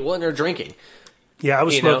under 21 are drinking. Yeah, I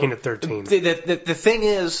was smoking at 13. The thing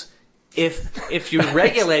is, if you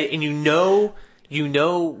regulate and you know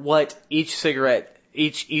what each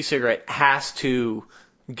e-cigarette has to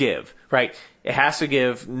give, right? It has to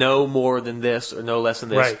give no more than this or no less than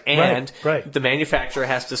this, the manufacturer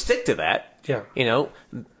has to stick to that. Yeah.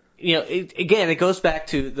 Again, it goes back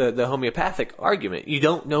to the homeopathic argument. You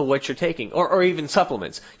don't know what you're taking, or even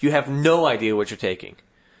supplements. You have no idea what you're taking.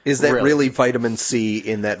 Is that really vitamin C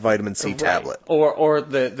in that vitamin C tablet? Or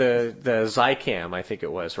the Zicam, I think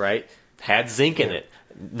it was, right? Had zinc in it.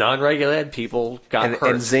 Non-regulated people got hurt.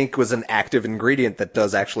 And zinc was an active ingredient that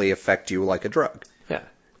does actually affect you like a drug. Yeah.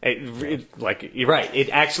 You're right. It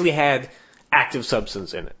actually had active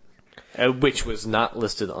substance in it, which was not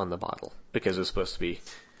listed on the bottle because it was supposed to be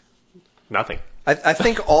nothing. I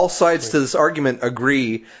think all sides to this argument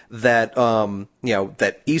agree that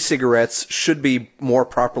that e-cigarettes should be more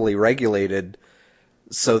properly regulated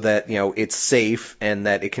so that it's safe and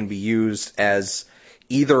that it can be used as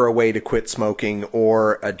either a way to quit smoking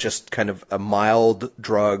or just kind of a mild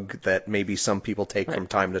drug that maybe some people take from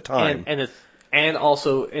time to time. And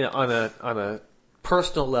also on a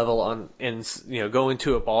personal level, going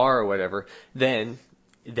to a bar or whatever, then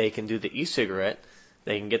they can do the e-cigarette.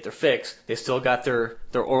 They can get their fix. They still got their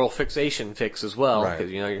oral fixation fix as well,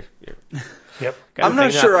 because you're Yep. I'm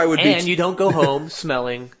not sure I would be. And you don't go home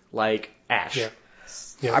smelling like ash. Yeah.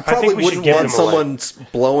 Yeah. I probably wouldn't want someone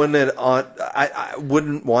blowing it on. I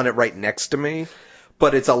wouldn't want it right next to me.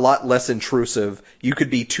 but it's a lot less intrusive. You could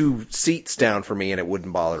be 2 seats down from me and it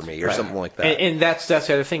wouldn't bother me, or Right. something like that. And that's the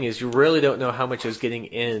other thing is you really don't know how much is getting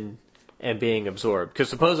in and being absorbed, because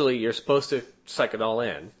supposedly you're supposed to suck it all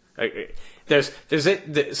in. There's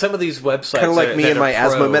some of these websites Kind of like me that and my are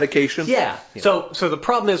asthma medication. Yeah. So the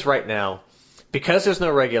problem is right now, because there's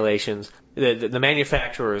no regulations, the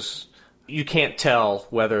manufacturers, you can't tell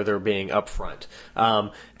whether they're being upfront.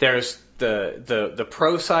 There's the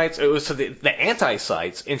pro sites, so the anti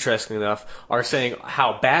sites, interestingly enough, are saying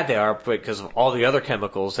how bad they are because of all the other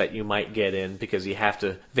chemicals that you might get in, because you have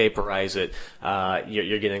to vaporize it.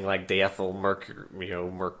 You're getting like diethyl merc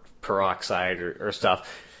peroxide or stuff,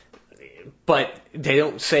 but they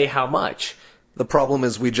don't say how much. The problem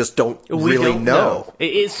is we just don't We really don't know.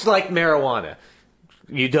 It's like marijuana.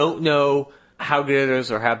 You don't know how good it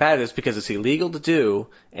is or how bad it is because it's illegal to do,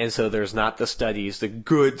 and so there's not the studies, the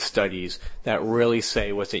good studies, that really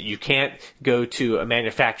say what's it. You can't go to a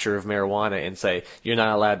manufacturer of marijuana and say, you're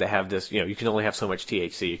not allowed to have this, you can only have so much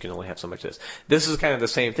THC, you can only have so much of this. This is kind of the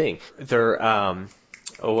same thing. They're,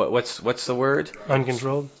 what's the word?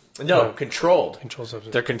 Uncontrolled? No, controlled. Controlled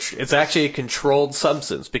substance. It's actually a controlled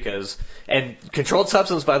substance and controlled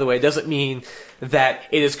substance, by the way, doesn't mean that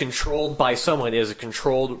it is controlled by someone. It is a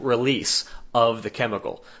controlled release of the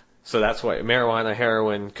chemical. So that's why marijuana,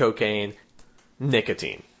 heroin, cocaine,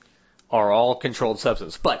 nicotine are all controlled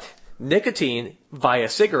substances. But nicotine via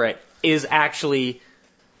cigarette is actually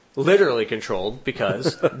literally controlled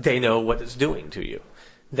because they know what it's doing to you.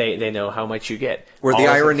 They know how much you get. Where the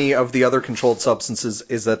irony of the other controlled substances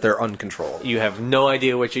is that they're uncontrolled. You have no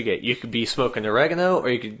idea what you get. You could be smoking oregano, or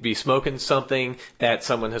you could be smoking something that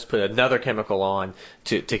someone has put another chemical on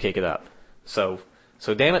to kick it up. So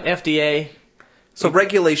damn it, FDA. So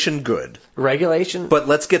regulation, good. Regulation. But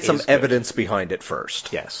let's get some is good. evidence behind it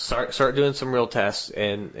first. Yes. Start doing some real tests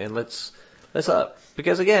and let's up.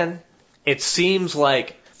 Because again, it seems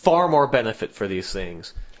like far more benefit for these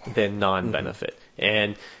things than non-benefit.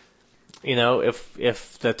 And,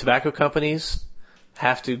 if the tobacco companies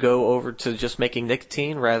have to go over to just making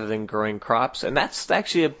nicotine rather than growing crops, and that's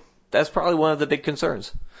probably one of the big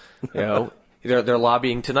concerns. They're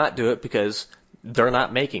lobbying to not do it because they're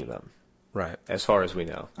not making them. Right. As far as we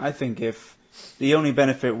know. I think if the only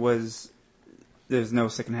benefit was there's no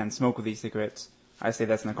secondhand smoke with these cigarettes, I say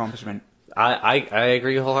that's an accomplishment. I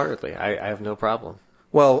agree wholeheartedly. I have no problem.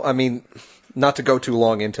 Well, I mean, not to go too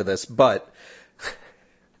long into this, but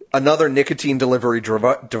another nicotine delivery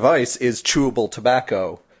device is chewable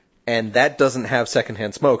tobacco, and that doesn't have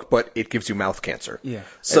secondhand smoke, but it gives you mouth cancer. Yeah.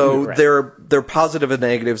 So Right. they're positive and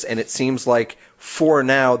negatives, and it seems like for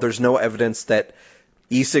now there's no evidence that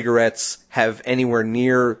e-cigarettes have anywhere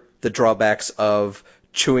near the drawbacks of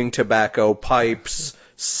chewing tobacco, pipes,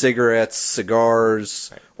 cigarettes,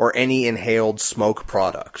 cigars, or any inhaled smoke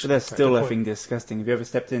product. But that's still effing disgusting. Have you ever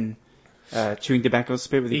stepped in chewing tobacco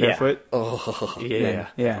spit with your bare foot? Oh. Yeah.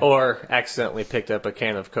 Yeah. Or accidentally picked up a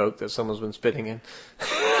can of Coke that someone's been spitting in.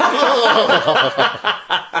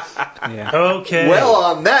 Yeah. Okay. Well,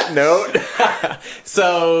 on that note,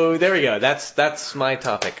 So there we go. That's my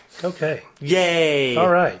topic. Okay. Yay! All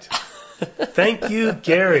right. Thank you,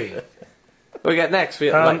 Gary. What we got next? Do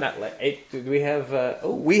we have?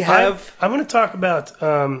 we have I'm going to talk about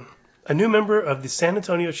a new member of the San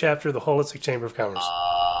Antonio chapter of the Holistic Chamber of Commerce.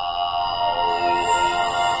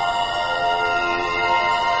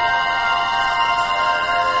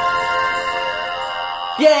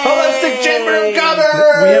 Yay! Holistic Chamber of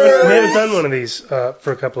Commerce! We haven't done one of these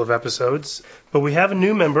for a couple of episodes, but we have a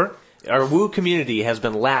new member. Our Woo community has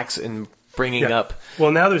been lax in bringing Yeah. up.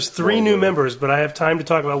 Well, now there's 3 new members, but I have time to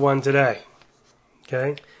talk about one today.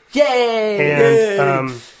 Okay? Yay!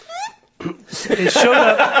 And it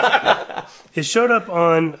showed up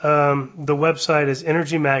on the website as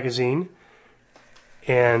Energy Magazine.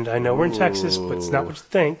 And I know we're in Texas, but it's not what you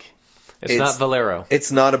think. It's not Valero.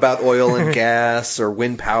 It's not about oil and gas or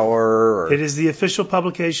wind power. Or... It is the official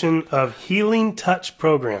publication of Healing Touch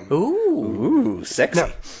Program. Ooh, sexy.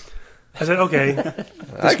 Now, I said, okay, I this could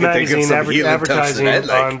think of magazine some healing touch advertising that I'd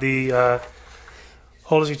like. on the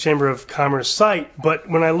Holistic Chamber of Commerce site, but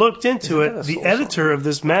when I looked into it, the editor of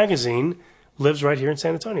this magazine lives right here in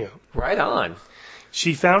San Antonio. Right on.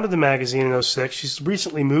 She founded the magazine in 2006. She's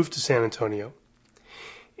recently moved to San Antonio.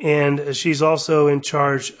 And she's also in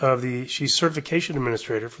charge of she's certification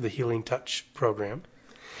administrator for the Healing Touch program.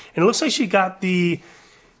 And it looks like she got the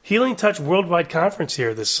Healing Touch Worldwide Conference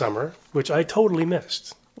here this summer, which I totally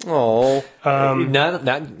missed. Oh.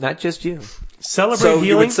 Not just you. Celebrate So Healing.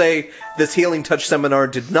 you would say this Healing Touch seminar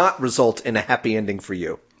did not result in a happy ending for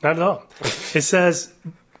you. Not at all. It says,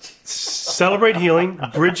 Celebrate Healing,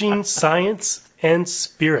 Bridging Science and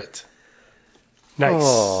spirit. Nice.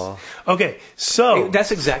 Aw. Okay, so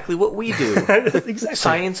That's exactly what we do. exactly.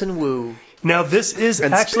 Science and woo. Now this is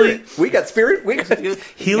And actually spirit. We got spirit. We got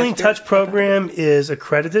Healing Touch program is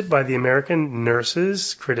accredited by the American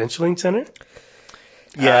Nurses Credentialing Center,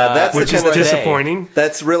 Yeah, that's which the is kind of disappointing.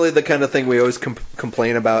 That's really the kind of thing we always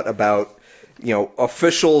complain about,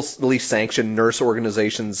 officially sanctioned nurse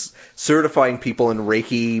organizations certifying people in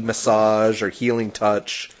Reiki, massage, or healing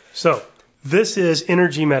touch. So this is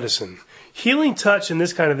energy medicine. Healing Touch and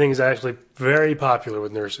this kind of thing is actually very popular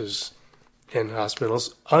with nurses in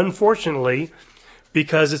hospitals. Unfortunately,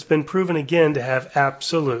 because it's been proven again to have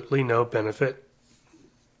absolutely no benefit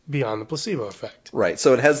beyond the placebo effect. Right.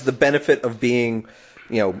 So it has the benefit of being,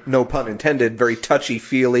 no pun intended, very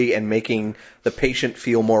touchy-feely and making the patient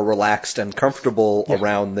feel more relaxed and comfortable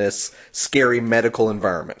around this scary medical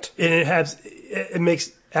environment. And it makes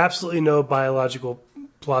absolutely no biological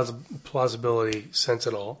plausibility sense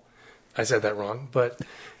at all. I said that wrong, but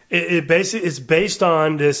it's based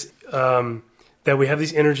on this that we have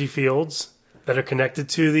these energy fields that are connected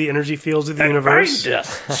to the energy fields of the universe, and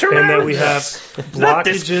that we have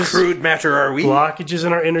blockages, Crude matter, are we? blockages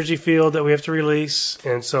in our energy field that we have to release,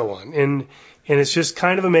 and so on. And it's just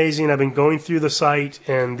kind of amazing. I've been going through the site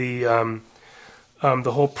and the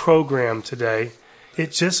whole program today.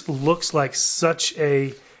 It just looks like such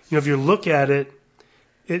a, if you look at it,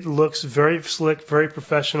 it looks very slick, very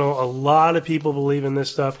professional. A lot of people believe in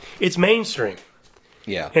this stuff. It's mainstream.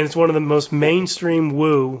 Yeah. And it's one of the most mainstream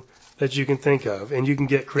woo that you can think of. And you can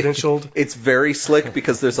get credentialed. It's very slick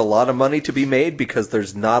because there's a lot of money to be made because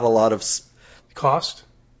there's not a lot of... Cost?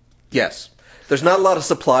 Yes. There's not a lot of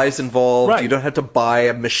supplies involved. Right. You don't have to buy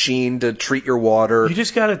a machine to treat your water. You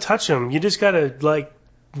just got to touch them. You just got to,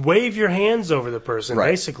 wave your hands over the person,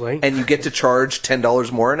 Right. basically. And you get to charge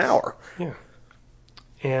 $10 more an hour. Yeah.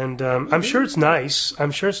 And I'm sure it's nice.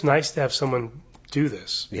 I'm sure it's nice to have someone do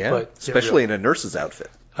this. Yeah, but especially in a nurse's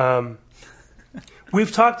outfit.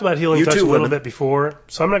 We've talked about Healing You Touch too, a little women. bit before,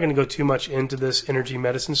 so I'm not going to go too much into this energy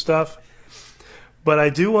medicine stuff. But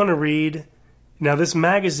I do want to read. Now, this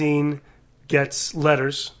magazine gets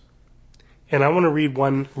letters, and I want to read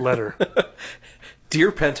one letter.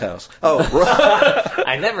 Dear Penthouse. Oh, right.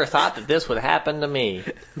 I never thought that this would happen to me.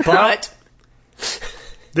 But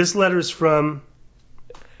This letter is from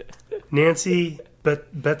Nancy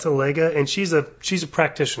Betalega, and she's a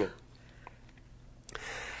practitioner.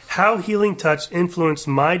 How Healing Touch influenced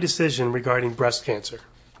my decision regarding breast cancer.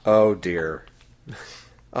 Oh, dear.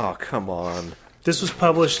 Oh, come on. This was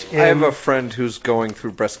published in... I have a friend who's going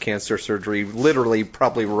through breast cancer surgery literally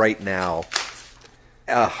probably right now.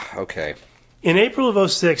 Okay. In April of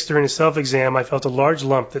 2006, during a self-exam, I felt a large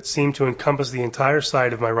lump that seemed to encompass the entire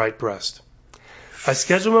side of my right breast. I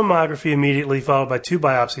scheduled mammography immediately, followed by 2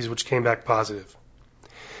 biopsies, which came back positive.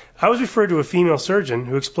 I was referred to a female surgeon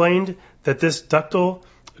who explained that this ductal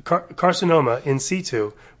carcinoma in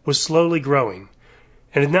situ was slowly growing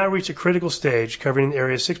and had now reached a critical stage covering an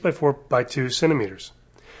area 6 by 4 by 2 centimeters.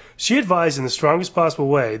 She advised in the strongest possible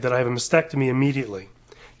way that I have a mastectomy immediately,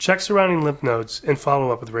 check surrounding lymph nodes, and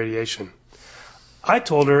follow up with radiation. I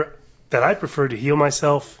told her that I prefer to heal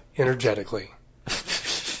myself energetically.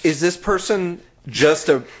 Is this person just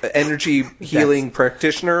an energy healing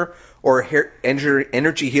practitioner or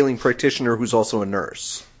energy healing practitioner who's also a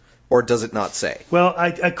nurse? Or does it not say? Well,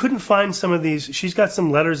 I couldn't find some of these. She's got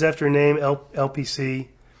some letters after her name, LPC.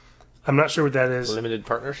 I'm not sure what that is. limited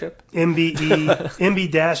partnership?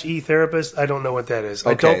 MB-E therapist. I don't know what that is.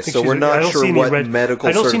 I Okay, don't think so she's we're not I don't sure see any what medical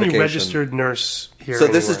I don't see any certification. registered nurse here. So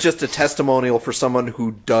this is anywhere. just a testimonial for someone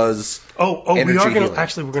who does Oh, we energy are going healing. to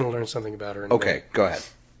actually we're going to learn something about her. In a Okay, minute. go ahead.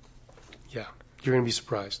 Yeah, you're going to be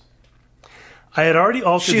surprised. I had already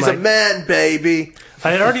altered She's a man, baby.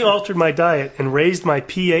 I had already altered my diet and raised my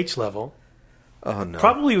pH level, Oh, no.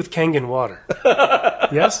 probably with Kangen water.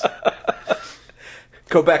 Yes?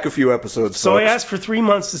 Go back a few episodes. So I folks. asked for 3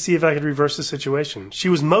 months to see if I could reverse the situation. She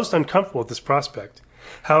was most uncomfortable with this prospect.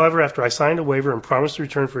 However, after I signed a waiver and promised to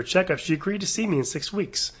return for a checkup, she agreed to see me in 6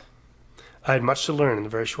 weeks. I had much to learn in a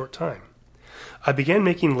very short time. I began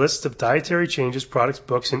making lists of dietary changes, products,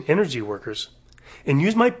 books, and energy workers, and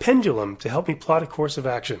used my pendulum to help me plot a course of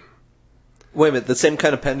action. Wait a minute, the same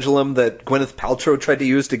kind of pendulum that Gwyneth Paltrow tried to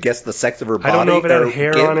use to guess the sex of her body? I don't know if it or had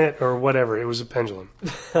hair kid? on it or whatever. It was a pendulum.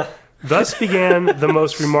 Thus began the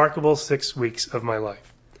most remarkable 6 weeks of my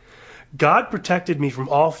life. God protected me from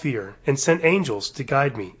all fear and sent angels to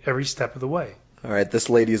guide me every step of the way. All right, this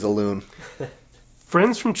lady's a loon.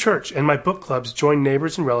 Friends from church and my book clubs joined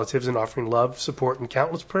neighbors and relatives in offering love, support, and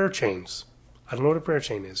countless prayer chains. I don't know what a prayer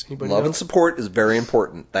chain is. Anybody Love know? and support is very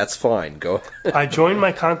important. That's fine. Go. I joined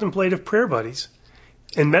my contemplative prayer buddies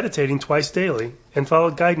in meditating twice daily and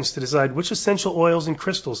followed guidance to decide which essential oils and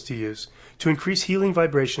crystals to use to increase healing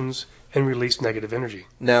vibrations and release negative energy.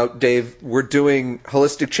 Now, Dave, we're doing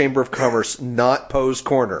Holistic Chamber of Commerce, not Poe's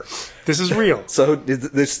Corner. This is real. So this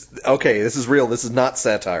is real. This is not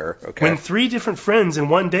satire. Okay. When 3 different friends in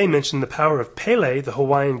one day mentioned the power of Pele, the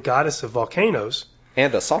Hawaiian goddess of volcanoes,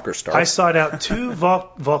 and a soccer star. I sought out 2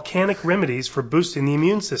 volcanic remedies for boosting the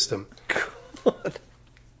immune system.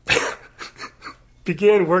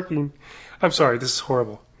 Began working, I'm sorry, this is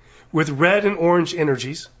horrible, with red and orange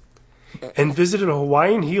energies, and visited a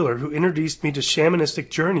Hawaiian healer who introduced me to shamanistic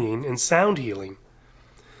journeying and sound healing.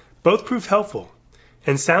 Both proved helpful,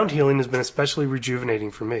 and sound healing has been especially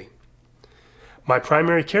rejuvenating for me. My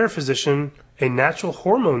primary care physician, a natural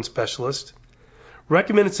hormone specialist,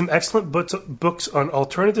 recommended some excellent books on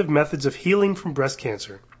alternative methods of healing from breast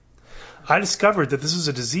cancer. I discovered that this is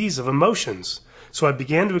a disease of emotions, so I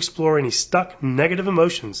began to explore any stuck negative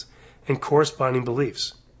emotions and corresponding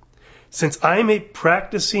beliefs. Since I am a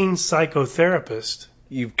practicing psychotherapist,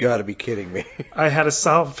 You've got to be kidding me. I had a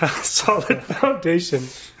solid foundation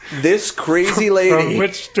This crazy lady. from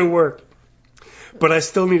which to work. But I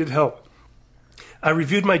still needed help. I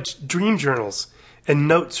reviewed my dream journals and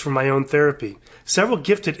notes from my own therapy. Several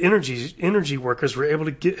gifted energy workers were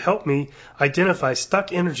able to help me identify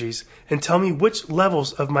stuck energies and tell me which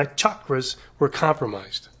levels of my chakras were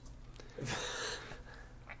compromised.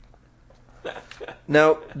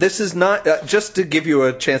 Now, this is not, just to give you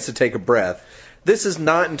a chance to take a breath, this is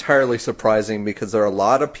not entirely surprising because there are a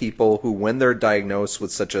lot of people who, when they're diagnosed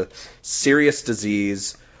with such a serious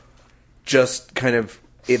disease, just kind of,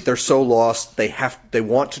 if they're so lost, they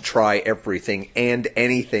want to try everything and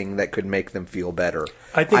anything that could make them feel better.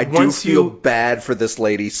 I do feel bad for this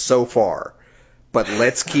lady so far, but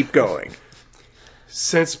let's keep going.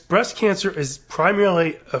 Since breast cancer is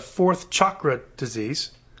primarily a 4th chakra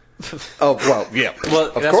disease, Oh, well, yeah.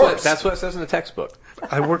 Well, of course. That's what it says in the textbook.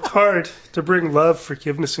 I worked hard to bring love,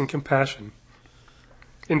 forgiveness, and compassion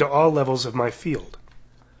into all levels of my field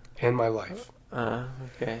and my life.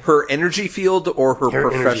 Okay. Her energy field or her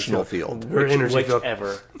Her energy professional field. field? Her energy field.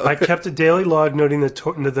 Whichever. I kept a daily log noting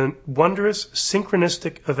the wondrous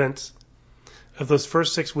synchronistic events of those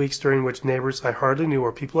first 6 weeks during which neighbors I hardly knew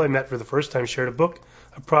or people I met for the first time shared a book,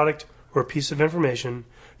 a product, or a piece of information,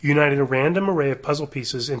 uniting a random array of puzzle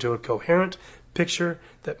pieces into a coherent picture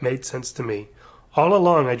that made sense to me. All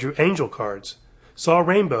along I drew angel cards, saw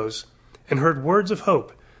rainbows, and heard words of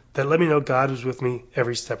hope that let me know God was with me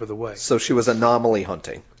every step of the way. So she was anomaly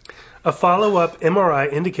hunting. A follow-up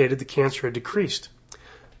MRI indicated the cancer had decreased.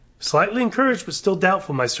 Slightly encouraged but still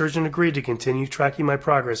doubtful, my surgeon agreed to continue tracking my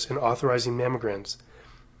progress and authorizing mammograms.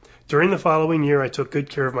 During the following year, I took good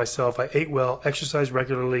care of myself. I ate well, exercised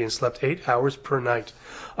regularly, and slept 8 hours per night.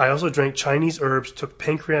 I also drank Chinese herbs, took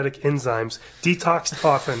pancreatic enzymes, detoxed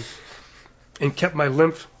often, and kept my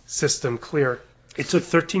lymph system clear. It took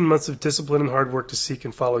 13 months of discipline and hard work to seek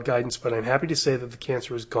and follow guidance, but I'm happy to say that the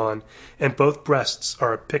cancer is gone, and both breasts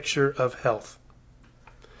are a picture of health.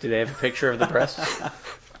 Do they have a picture of the breast?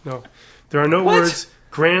 No. There are no words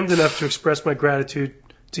grand enough to express my gratitude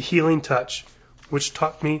to Healing Touch, which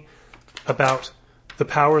taught me about the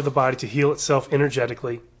power of the body to heal itself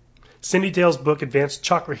energetically. Cindy Dale's book, Advanced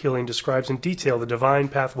Chakra Healing, describes in detail the divine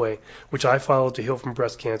pathway which I followed to heal from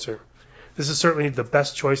breast cancer. This is certainly the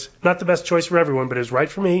best choice, not the best choice for everyone, but it was right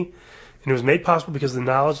for me, and it was made possible because of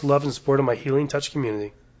the knowledge, love, and support of my Healing Touch community.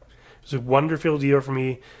 It was a wonderful deal for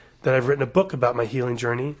me that I've written a book about my healing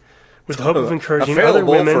journey with the hope of encouraging other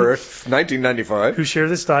women for 1995 who share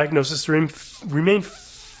this diagnosis to remain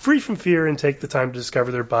free from fear and take the time to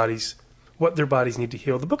discover what their bodies need to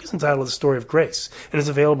heal. The book is entitled The Story of Grace and is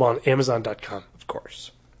available on Amazon.com. Of course.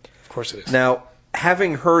 Of course it is. Now,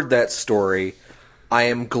 having heard that story, I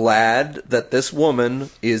am glad that this woman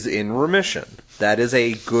is in remission. That is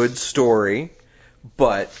a good story,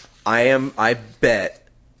 but I bet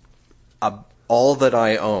all that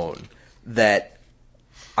I own that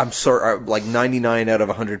I'm sorry, like 99 out of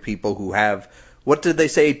 100 people who have, what did they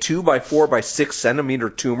say, 2 by 4 by 6 centimeter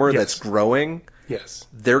tumor that's growing? Yes.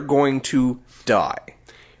 They're going to die.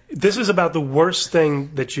 This is about the worst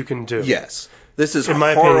thing that you can do. Yes. This is in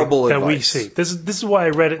my horrible opinion, advice. that we see. This is why I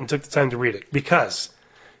read it and took the time to read it. Because,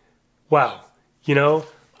 wow,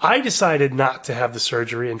 I decided not to have the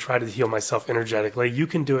surgery and try to heal myself energetically. You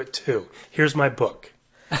can do it too. Here's my book.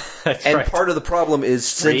 That's And right. part of the problem is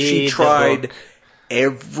since she Read the tried book.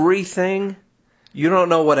 everything, you don't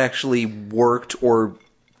know what actually worked or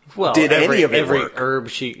Well, did any of it every work.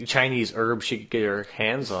 Chinese herb she could get her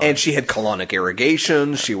hands on. And she had colonic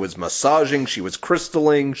irrigation, she was massaging, she was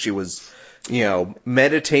crystalling, she was,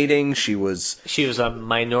 meditating, she was a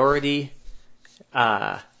minority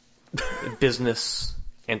business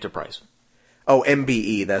enterprise. Oh,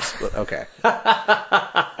 MBE, that's okay.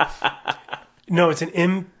 No, it's an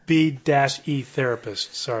MB-E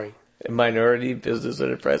therapist. Sorry. A minority business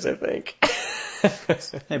enterprise, I think.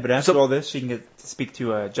 Hey, but after all this, she can get to speak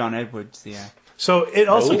to John Edwards, So it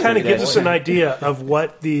also kind of gives us an boy. idea of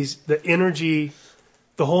what the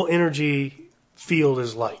whole energy field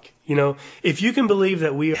is like. If you can believe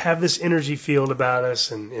that we have this energy field about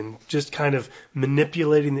us and just kind of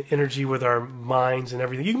manipulating the energy with our minds and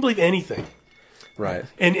everything, you can believe anything. Right.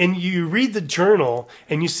 And you read the journal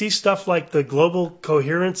and you see stuff like the Global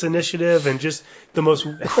Coherence Initiative and just the most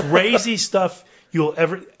crazy stuff you'll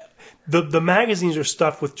ever. The magazines are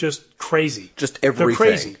stuffed with just crazy. Just everything. They're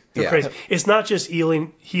crazy. They're Yeah. crazy. It's not just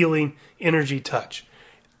healing, energy, touch.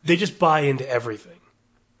 They just buy into everything.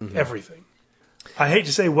 Mm-hmm. Everything. I hate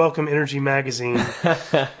to say welcome Energy Magazine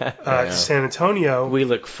to San Antonio. We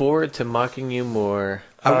look forward to mocking you more.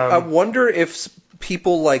 I wonder if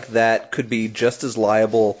people like that could be just as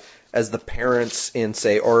liable as the parents in,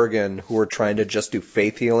 say, Oregon who are trying to just do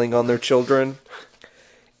faith healing on their children.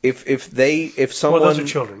 If someone, Well, those are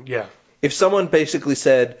children, yeah. If someone basically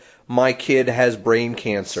said, my kid has brain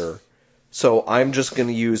cancer, so I'm just going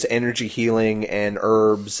to use energy healing and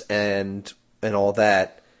herbs and all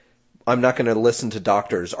that, I'm not going to listen to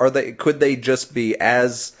doctors. Could they just be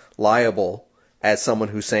as liable as someone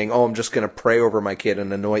who's saying, oh, I'm just going to pray over my kid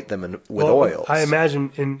and anoint them with oils? I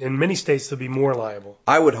imagine in many states they'll be more liable.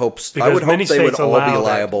 I would hope Because I would hope many they would states all be allow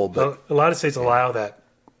liable. that. But A lot of states allow that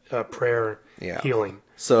prayer healing.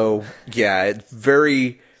 So, yeah, it's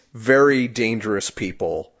very, very dangerous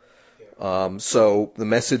people. So the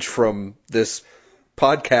message from this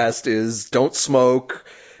podcast is don't smoke.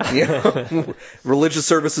 Religious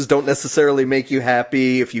services don't necessarily make you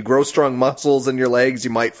happy. If you grow strong muscles in your legs,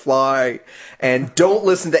 you might fly. And don't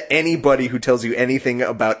listen to anybody who tells you anything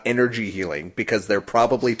about energy healing because they're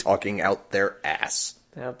probably talking out their ass.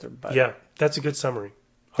 Out their butt. Yeah, that's a good summary.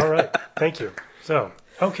 All right, thank you. So,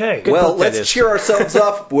 okay. Well, let's cheer ourselves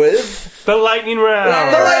up with The lightning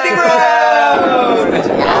round. the lightning round.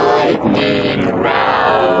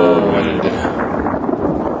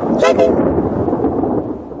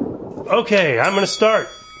 Okay, I'm going to start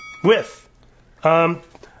with a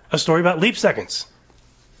story about leap seconds.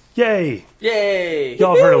 Yay! Yay!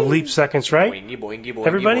 Y'all have heard of leap seconds, right? Boingy, boingy, boingy,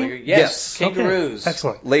 Everybody? boingy. Yes. Kangaroos. Okay,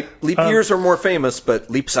 excellent. Leap years are more famous, but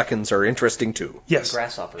leap seconds are interesting too. Yes.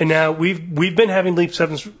 Grasshoppers. And now we've been having leap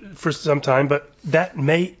seconds for some time, but that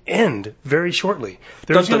may end very shortly.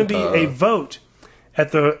 There's Dun, going dun, to be dun. a vote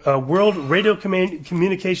at the World Radio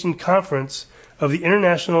Communication Conference of the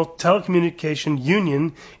International Telecommunication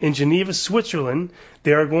Union in Geneva, Switzerland.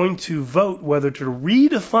 They are going to vote whether to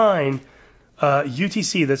redefine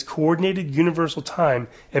UTC, that's Coordinated Universal Time,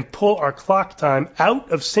 and pull our clock time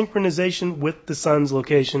out of synchronization with the sun's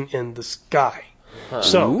location in the sky.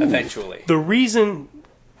 So, Eventually. the reason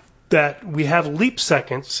that we have leap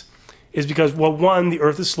seconds is because, well, one, the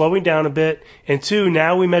Earth is slowing down a bit, and two,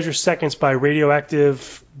 now we measure seconds by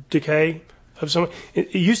radioactive decay of some.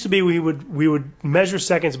 It used to be we would measure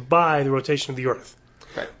seconds by the rotation of the Earth,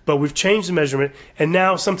 Right. but we've changed the measurement, and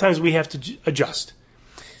now sometimes we have to adjust.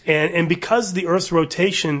 And because the Earth's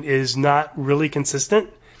rotation is not really consistent,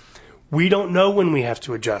 we don't know when we have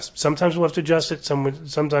to adjust. Sometimes we'll have to adjust it,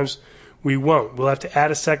 sometimes we won't. We'll have to add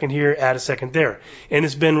a second here, add a second there. And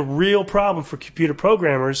it's been a real problem for computer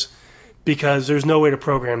programmers because there's no way to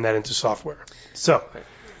program that into software. So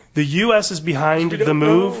the U.S. is behind the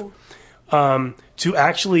move to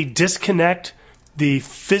actually disconnect the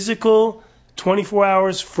physical 24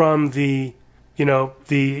 hours from the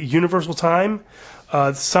universal time.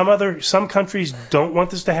 Some countries don't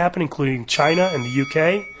want this to happen, including China and the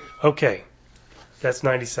UK. Okay, that's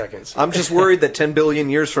 90 seconds. I'm just worried that 10 billion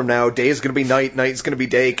years from now, day is going to be night, night is going to be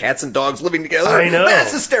day, cats and dogs living together. I know.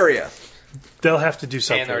 Mass hysteria. They'll have to do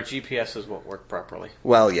something. And our GPSs won't work properly.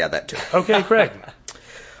 Well, yeah, that too. Okay, Craig.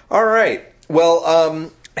 All right.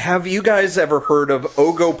 Well, have you guys ever heard of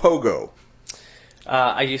Ogopogo?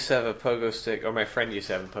 I used to have a pogo stick, or my friend used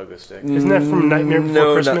to have a pogo stick. Isn't that from Nightmare Before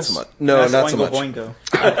No, Christmas? not so much. No, That's not so Boingo much.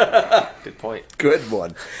 Boingo. Good point. Good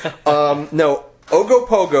one. No,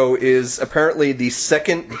 Ogopogo is apparently the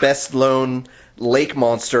second best known lake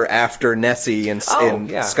monster after Nessie in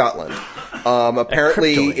yeah. Scotland.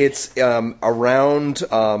 Apparently, cryptoid. it's around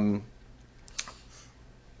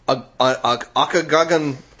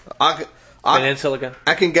Akangagan Peninsula.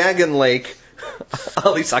 Lake,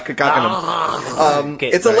 Alisakakanam.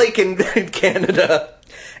 It's a lake in Canada.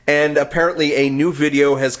 And apparently a new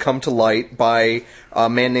video has come to light by a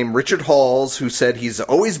man named Richard Halls, who said he's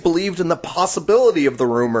always believed in the possibility of the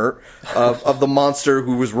rumor of the monster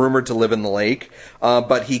who was rumored to live in the lake.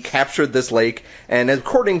 But he captured this lake, and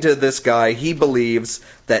according to this guy, he believes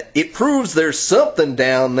that it proves there's something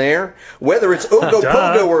down there. Whether it's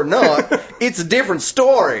Ogopogo or not, it's a different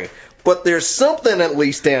story. But there's something at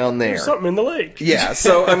least down there. There's something in the lake. Yeah,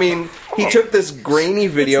 so, I mean, he took this grainy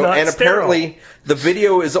video, and apparently the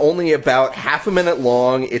video is only about half a minute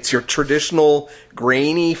long. It's your traditional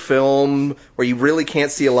grainy film where you really can't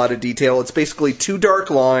see a lot of detail. It's basically two dark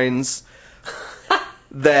lines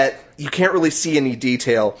that you can't really see any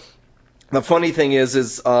detail. The funny thing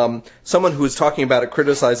is someone who was talking about it,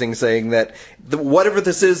 criticizing, saying that whatever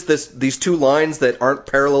this is, these two lines that aren't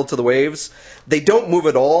parallel to the waves, they don't move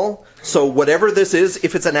at all. So whatever this is,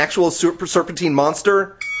 if it's an actual super serpentine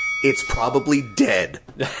monster, it's probably dead.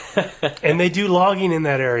 And they do logging in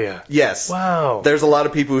that area. Yes. Wow. There's a lot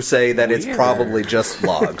of people who say that it's probably just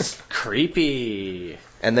logs. Creepy.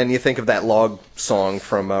 And then you think of that log song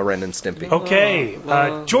from Ren and Stimpy. Okay,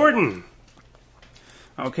 Jordan.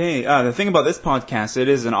 Okay, the thing about this podcast, it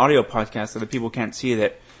is an audio podcast, so that people can't see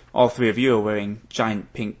that all three of you are wearing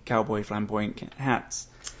giant pink cowboy flamboyant hats.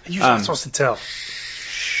 You're not supposed to tell.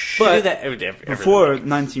 But that before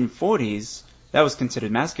 1940s, that was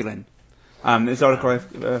considered masculine. This article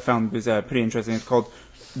I found was pretty interesting. It's called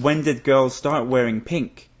 "When Did Girls Start Wearing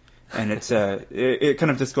Pink?" And it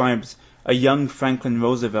kind of describes a young Franklin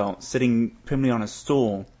Roosevelt sitting primly on a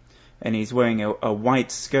stool, and he's wearing a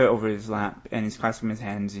white skirt over his lap, and he's clasping his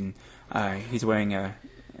hands, and he's wearing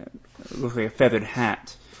looks like a feathered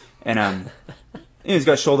hat, and he's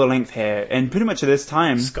got shoulder length hair, and pretty much at this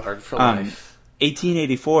time, scarred for life.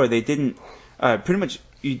 1884, they didn't pretty much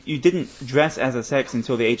you didn't dress as a sex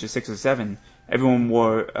until the age of 6 or 7. Everyone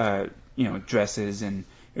wore dresses, and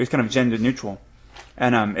it was kind of gender neutral.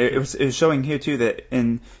 And it was showing here too that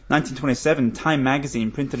in 1927, Time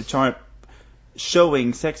magazine printed a chart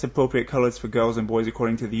showing sex-appropriate colors for girls and boys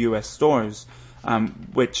according to the U.S. stores,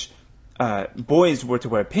 which boys were to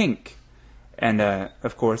wear pink. And,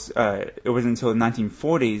 of course, it wasn't until the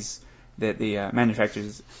 1940s that the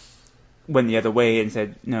manufacturers went the other way and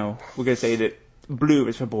said, no, we're going to say that blue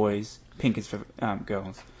is for boys, pink is for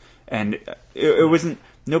girls. And it wasn't,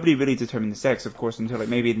 nobody really determined the sex, of course, until like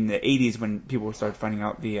maybe in the 80s when people started finding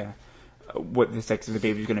out what the sex of the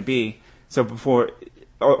baby was going to be. So before,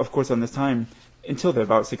 of course, on this time, until they're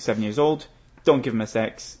about 6, 7 years old, don't give them a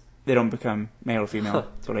sex. They don't become male or female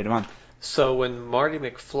until later on. So when Marty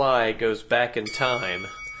McFly goes back in time,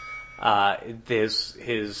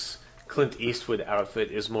 his Clint Eastwood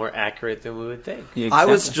outfit is more accurate than we would think. Yeah, exactly.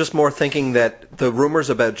 I was just more thinking that the rumors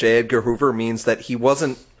about J. Edgar Hoover means that he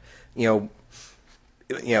wasn't,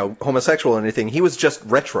 homosexual or anything. He was just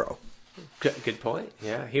retro. Good point.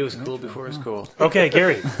 Yeah, he was cool before he was cool. Okay,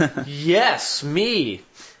 Gary. Yes, me.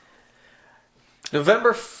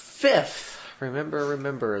 November 5th.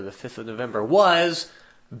 Remember, the 5th of November was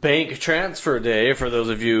Bank Transfer Day for those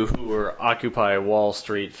of you who were Occupy Wall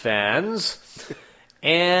Street fans.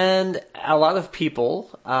 And a lot of people,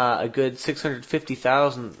 a good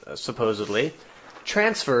 650,000 supposedly,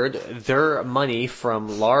 transferred their money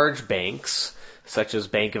from large banks, such as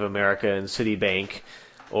Bank of America and Citibank,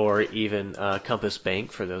 or even Compass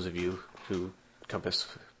Bank, for those of you who Compass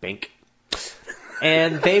Bank.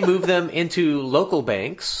 And they moved them into local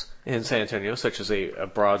banks in San Antonio, such as a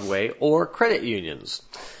Broadway, or credit unions.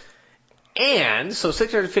 And so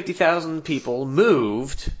 650,000 people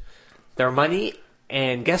moved their money.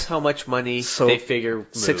 And guess how much money they figure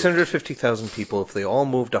moved? 650,000 people. If they all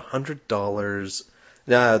moved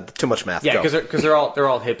 $100, too much math. Yeah, because they're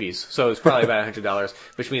all hippies, so it's probably about $100,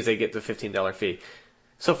 which means they get the $15 fee.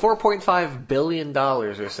 So $4.5 billion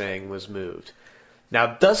they're saying was moved. Now,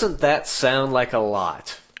 doesn't that sound like a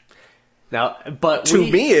lot? Now, but to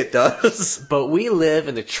me it does. But we live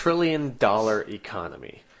in a $1 trillion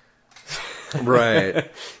economy.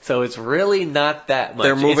 Right. So it's really not that much.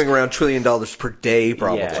 They're moving around $1 trillion per day,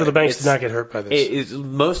 probably. Yeah, so the banks did not get hurt by this.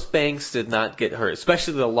 Most banks did not get hurt,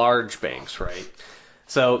 especially the large banks, right?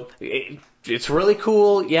 So it's really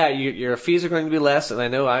cool. Yeah, your fees are going to be less, and I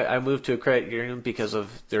know I moved to a credit union because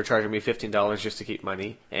they're charging me $15 just to keep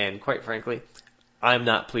money, and quite frankly, I'm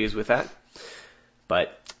not pleased with that.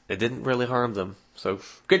 But it didn't really harm them. So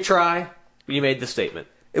good try. You made the statement.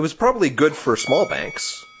 It was probably good for small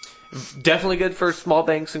banks. Definitely good for small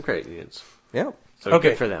banks and credit unions. Yeah. So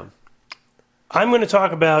good for them. I'm going to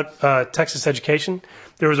talk about Texas education.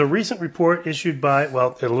 There was a recent report issued by,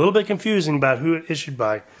 well, a little bit confusing about who it issued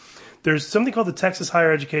by. there's something called the Texas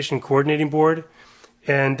Higher Education Coordinating Board,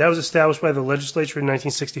 and that was established by the legislature in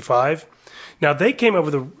 1965. Now, they came up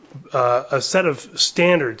with a set of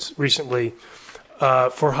standards recently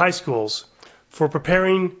for high schools for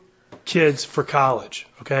preparing kids for college,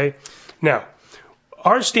 okay? Now,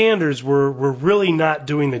 our standards were really not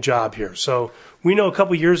doing the job here. So we know a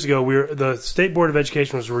couple years ago, the State Board of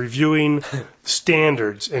Education was reviewing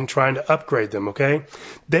standards and trying to upgrade them, okay?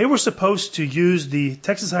 They were supposed to use the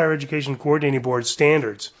Texas Higher Education Coordinating Board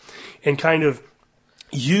standards and kind of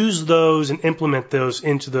use those and implement those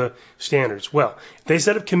into the standards. Well, they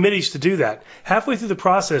set up committees to do that. Halfway through the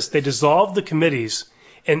process, they dissolved the committees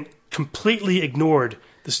and completely ignored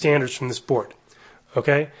the standards from this board.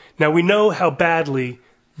 Okay? Now, we know how badly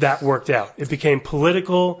that worked out. It became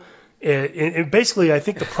political. Basically, I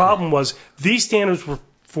think the problem was these standards were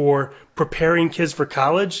for preparing kids for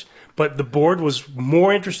college, but the board was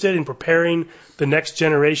more interested in preparing the next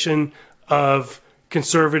generation of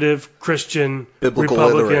conservative, Christian, biblical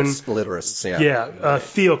Republican, literates,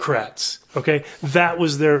 theocrats. Okay? That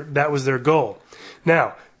was their goal.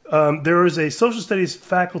 Now, there is a social studies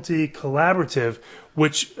faculty collaborative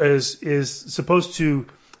which is supposed to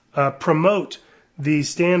promote these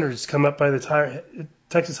standards come up by the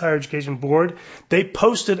Texas Higher Education Board. They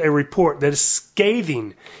posted a report that is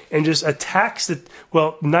scathing and just attacks it,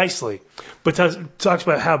 well, nicely, but talks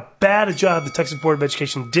about how bad a job the Texas Board of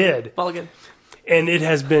Education did. Mulligan. And it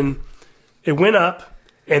went up,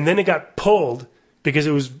 and then it got pulled because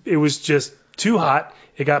it was just too hot.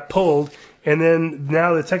 It got pulled. And then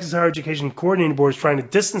now the Texas Higher Education Coordinating Board is trying to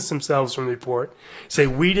distance themselves from the report, say,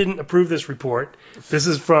 we didn't approve this report. This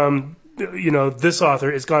is from, this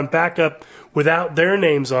author. It's gone back up without their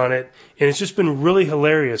names on it. And it's just been really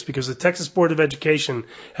hilarious because the Texas Board of Education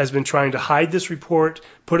has been trying to hide this report,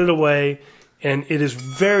 put it away, and it is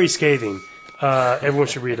very scathing. Everyone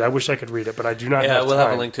should read it. I wish I could read it, but I do not have time. Yeah, we'll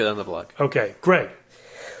have a link to it on the blog. Okay, great.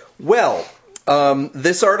 Well,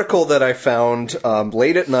 this article that I found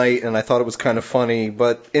late at night, and I thought it was kind of funny,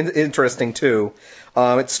 but interesting too.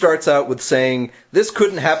 It starts out with saying, "This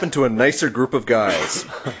couldn't happen to a nicer group of guys."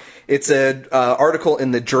 It's an article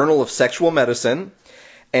in the Journal of Sexual Medicine,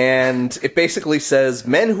 and it basically says,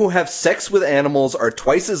 "Men who have sex with animals are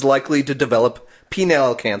twice as likely to develop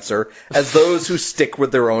penile cancer as those who stick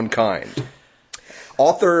with their own kind."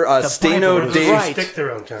 Author Steno de... Stick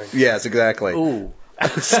their own kind. Yes, exactly. Ooh.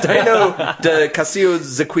 Steno de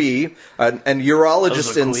Casio-Zaqui, an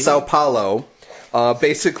urologist in Sao Paulo,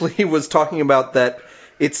 basically was talking about that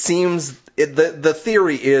it seems the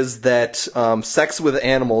theory is that sex with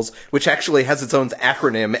animals, which actually has its own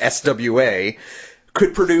acronym, SWA,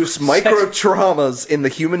 could produce microtraumas in the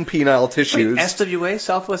human penile tissues. Wait, SWA,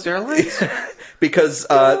 Southwest Airlines? Because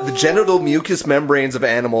the genital mucous membranes of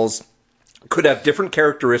animals could have different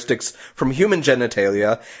characteristics from human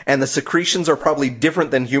genitalia, and the secretions are probably different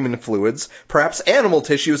than human fluids. Perhaps animal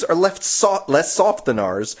tissues are less soft than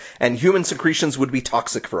ours, and human secretions would be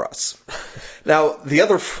toxic for us. Now,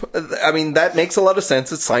 that makes a lot of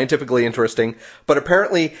sense. It's scientifically interesting. But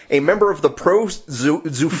apparently, a member of the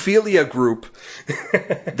pro-zoophilia group,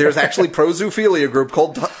 there's actually pro-zoophilia group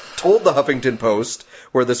told the Huffington Post,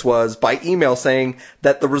 where this was, by email saying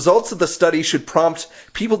that the results of the study should prompt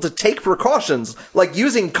people to take precautions, like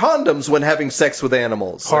using condoms when having sex with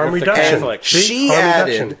animals. Harm reduction.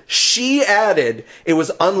 And she added it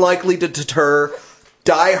was unlikely to deter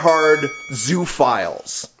diehard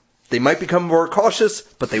zoophiles. They might become more cautious,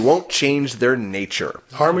 but they won't change their nature.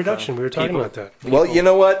 Harm reduction. We were talking about that. Well, you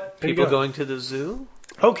know what? People going to the zoo?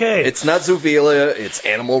 Okay. It's not zoophilia, it's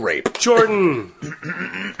animal rape. Jordan.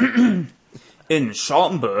 In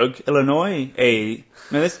Schaumburg, Illinois,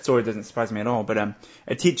 this story doesn't surprise me at all, but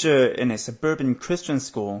a teacher in a suburban Christian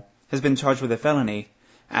school has been charged with a felony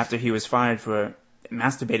after he was fired for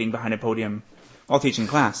masturbating behind a podium while teaching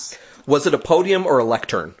class. Was it a podium or a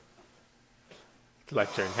lectern?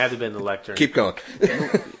 Lectern. Had to have been the lectern. Keep going.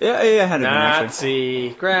 Yeah, had to been actually. Nazi.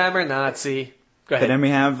 Grammar Nazi. Go ahead. But then we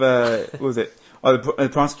have, what was it? The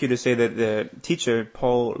prosecutors say that the teacher,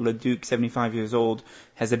 Paul Leduc, 75 years old,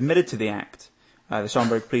 has admitted to the act. The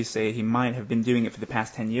Schaumburg police say he might have been doing it for the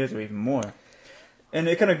past 10 years or even more. And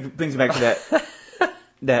it kind of brings me back to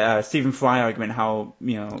that Stephen Fry argument, how,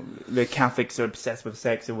 the Catholics are obsessed with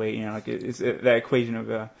sex it's that equation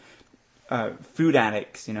of food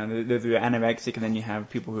addicts, they're anorexic, and then you have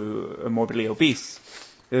people who are morbidly obese.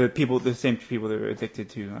 The same people that are addicted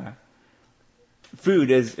to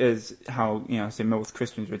food as how, say most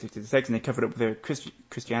Christians are addicted to sex, and they cover it up with their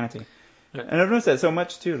Christianity. And I've noticed that so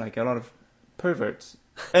much too, like a lot of perverts.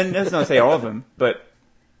 And let's not say all of them, but,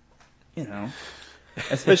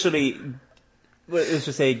 especially let's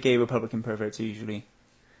just say gay Republican perverts are usually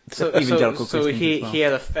So evangelical Christians he as well. he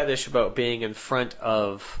had a fetish about being in front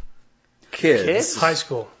of Kids. kids? High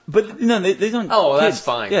school. But no, they don't. Oh, kids. that's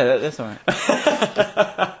fine. Yeah, that's all right.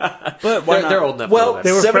 But why They're not? old enough. Well, to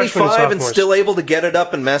They were freshmen and 75 and sophomores. still able to get it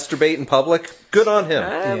up and masturbate in public. Good on him.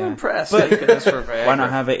 I'm Yeah. impressed. But- Thank goodness for Viagra. Why not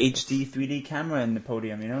have a HD 3D camera in the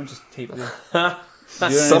podium? Just tape the.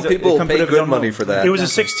 Some people pay good money for that. It was a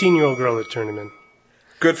 16-year-old girl that turned him in.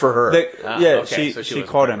 Good for her. Yeah, okay, so she she wasn't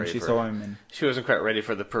caught quite him. ready She for saw it. him. And She wasn't quite ready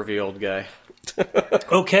for the pervy old guy.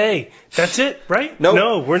 Okay, that's it, right? Nope.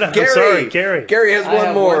 No, we're not. Gary, I'm sorry, Gary. Gary has I one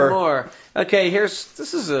have more. One more. Okay,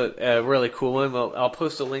 this is a really cool one. I'll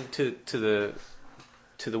post a link to the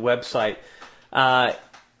website.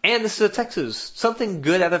 And this is Texas, something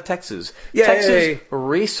good out of Texas. Yay. Texas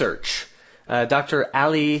research. Dr.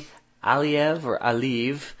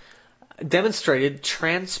 Aliyev demonstrated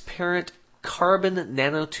transparent carbon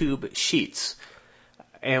nanotube sheets.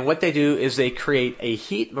 And what they do is they create a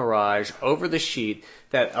heat mirage over the sheet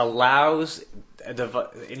that allows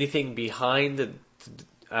anything behind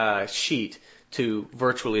the sheet to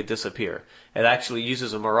virtually disappear. It actually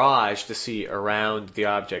uses a mirage to see around the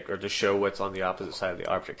object or to show what's on the opposite side of the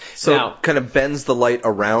object. So now, it kind of bends the light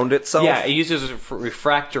around itself? yeah, it uses a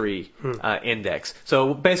refractory index.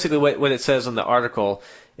 So basically what it says in the article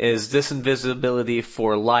is this invisibility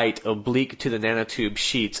for light oblique to the nanotube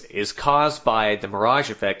sheets is caused by the mirage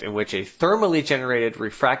effect in which a thermally generated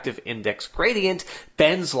refractive index gradient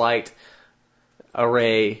bends light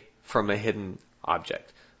array from a hidden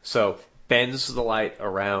object. So bends the light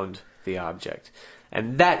around the object.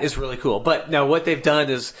 And that is really cool. But now what they've done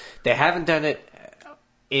is they haven't done it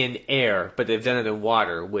in air, but they've done it in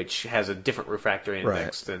water, which has a different refractory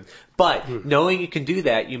index than. But knowing you can do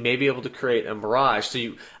that, you may be able to create a mirage.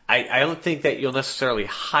 So I don't think that you'll necessarily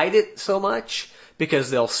hide it so much because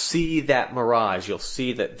they'll see that mirage. You'll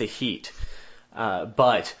see that the heat,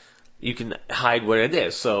 but you can hide what it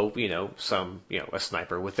is. So a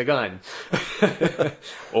sniper with a gun,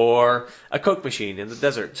 or a Coke machine in the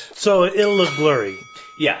desert. So it'll look blurry.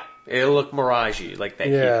 Yeah. It'll look mirage-y, like that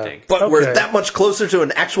Yeah. heat thing. But Okay. we're that much closer to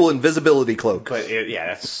an actual invisibility cloak. But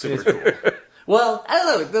that's super cool. Well, I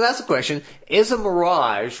don't know. That's the question. Is a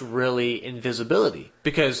mirage really invisibility?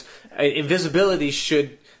 Because invisibility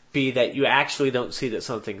should be that you actually don't see that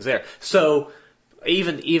something's there. So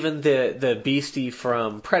even the beastie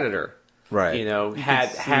from Predator, Right.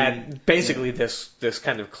 had basically this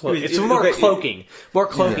kind of cloak. It's it- more it- cloaking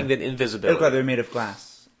than it invisibility. looked like they're made of glass.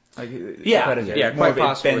 Yeah, Predator. yeah, More quite of it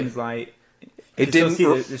possibly. bends light. It You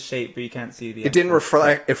still didn't see the shape, but you can't see the. It didn't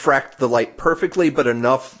refract the light perfectly, but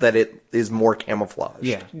enough that it is more camouflaged.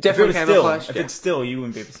 Yeah, Definitely if it was still, camouflaged, if yeah. it's still, you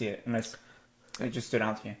wouldn't be able to see it unless it just stood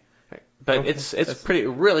out to you. But it's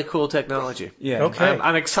really cool technology. Yeah. Okay.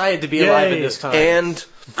 I'm excited to be alive in Yay. this time. And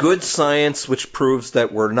good science, which proves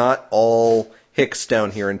that we're not all hicks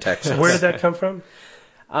down here in Texas. Where did that come from?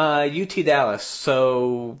 UT Dallas.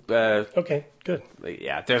 So Okay, good.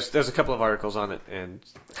 yeah, there's a couple of articles on it, and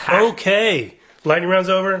Okay, lightning round's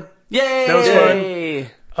over. yay! That was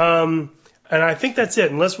fun. And I think that's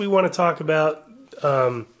it, unless we want to talk about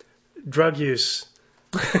drug use.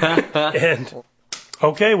 And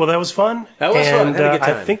okay, well that was fun. That was fun. And Had a good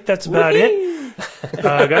I time. think that's about it.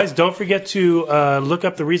 Guys, don't forget to look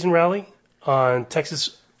up the Reason Rally on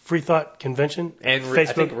Texas Free Thought Convention. And Facebook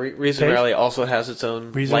I think Reason page. Rally also has its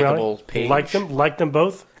own Reason likable Rally. page. Like them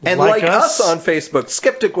both. And like us on Facebook,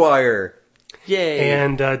 Skeptic Wire. Yay!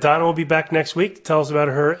 And Donna will be back next week to tell us about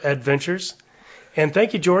her adventures. And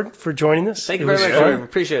thank you, Jordan, for joining us. Thank you It very was much. fun. Jordan.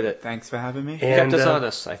 Appreciate it. Thanks for having me. And, Kept us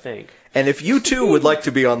honest, I think. And if you too would like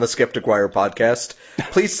to be on the Skeptic Wire podcast,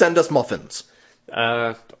 please send us muffins.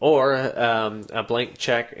 Or a blank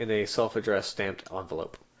check in a self-addressed stamped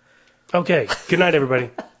envelope. Okay. Good night, everybody.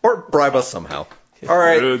 Or bribe us somehow. All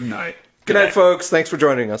right. Good night. Good night, folks. Thanks for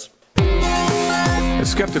joining us. The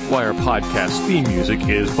Skeptic Wire podcast theme music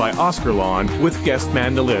is by Oscar Lawn with guest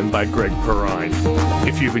mandolin by Greg Perrine.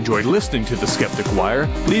 If you've enjoyed listening to The Skeptic Wire,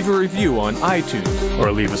 leave a review on iTunes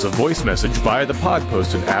or leave us a voice message via the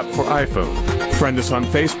Podposted app for iPhone. Friend us on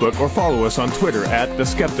Facebook or follow us on Twitter at The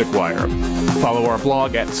Skeptic Wire. Follow our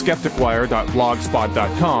blog at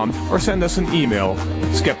skepticwire.blogspot.com or send us an email,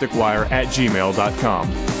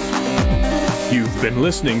 skepticwire@gmail.com. You've been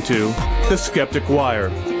listening to The Skeptic Wire.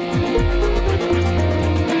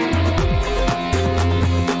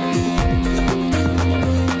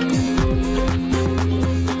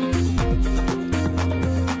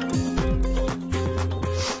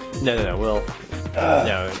 No, Will.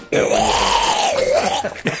 No.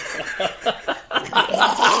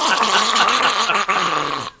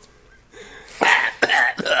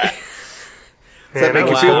 Does that Man,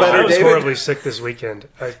 make you feel better, I was David? horribly sick this weekend.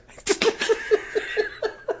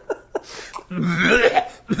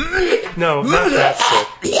 No, not that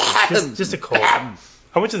sick. Just a cold.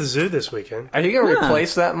 I went to the zoo this weekend. Are you going to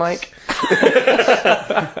replace that, Mike?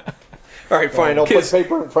 All right, fine. I'll put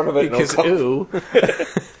paper in front of it. Because, ooh.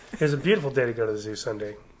 It was a beautiful day to go to the zoo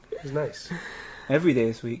Sunday. It was nice. Every day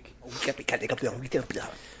this week.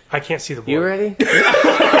 I can't see the board. You ready?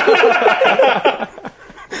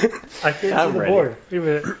 I can't see I'm the ready. board. Wait a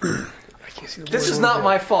minute. I can't see the board. This is not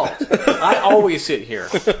my fault. I always sit here.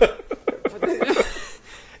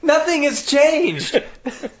 Nothing has changed.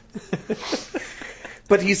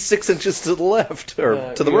 But he's 6 inches to the left,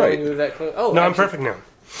 or to the right. Oh, No, I'm perfect now.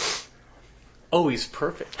 Oh, he's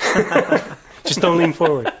perfect. Just don't lean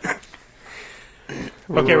forward. Okay,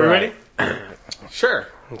 we ready? Sure.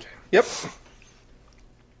 Okay. Yep.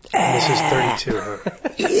 And this is 32, huh?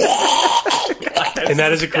 And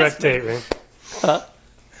that is a correct date, right? Huh?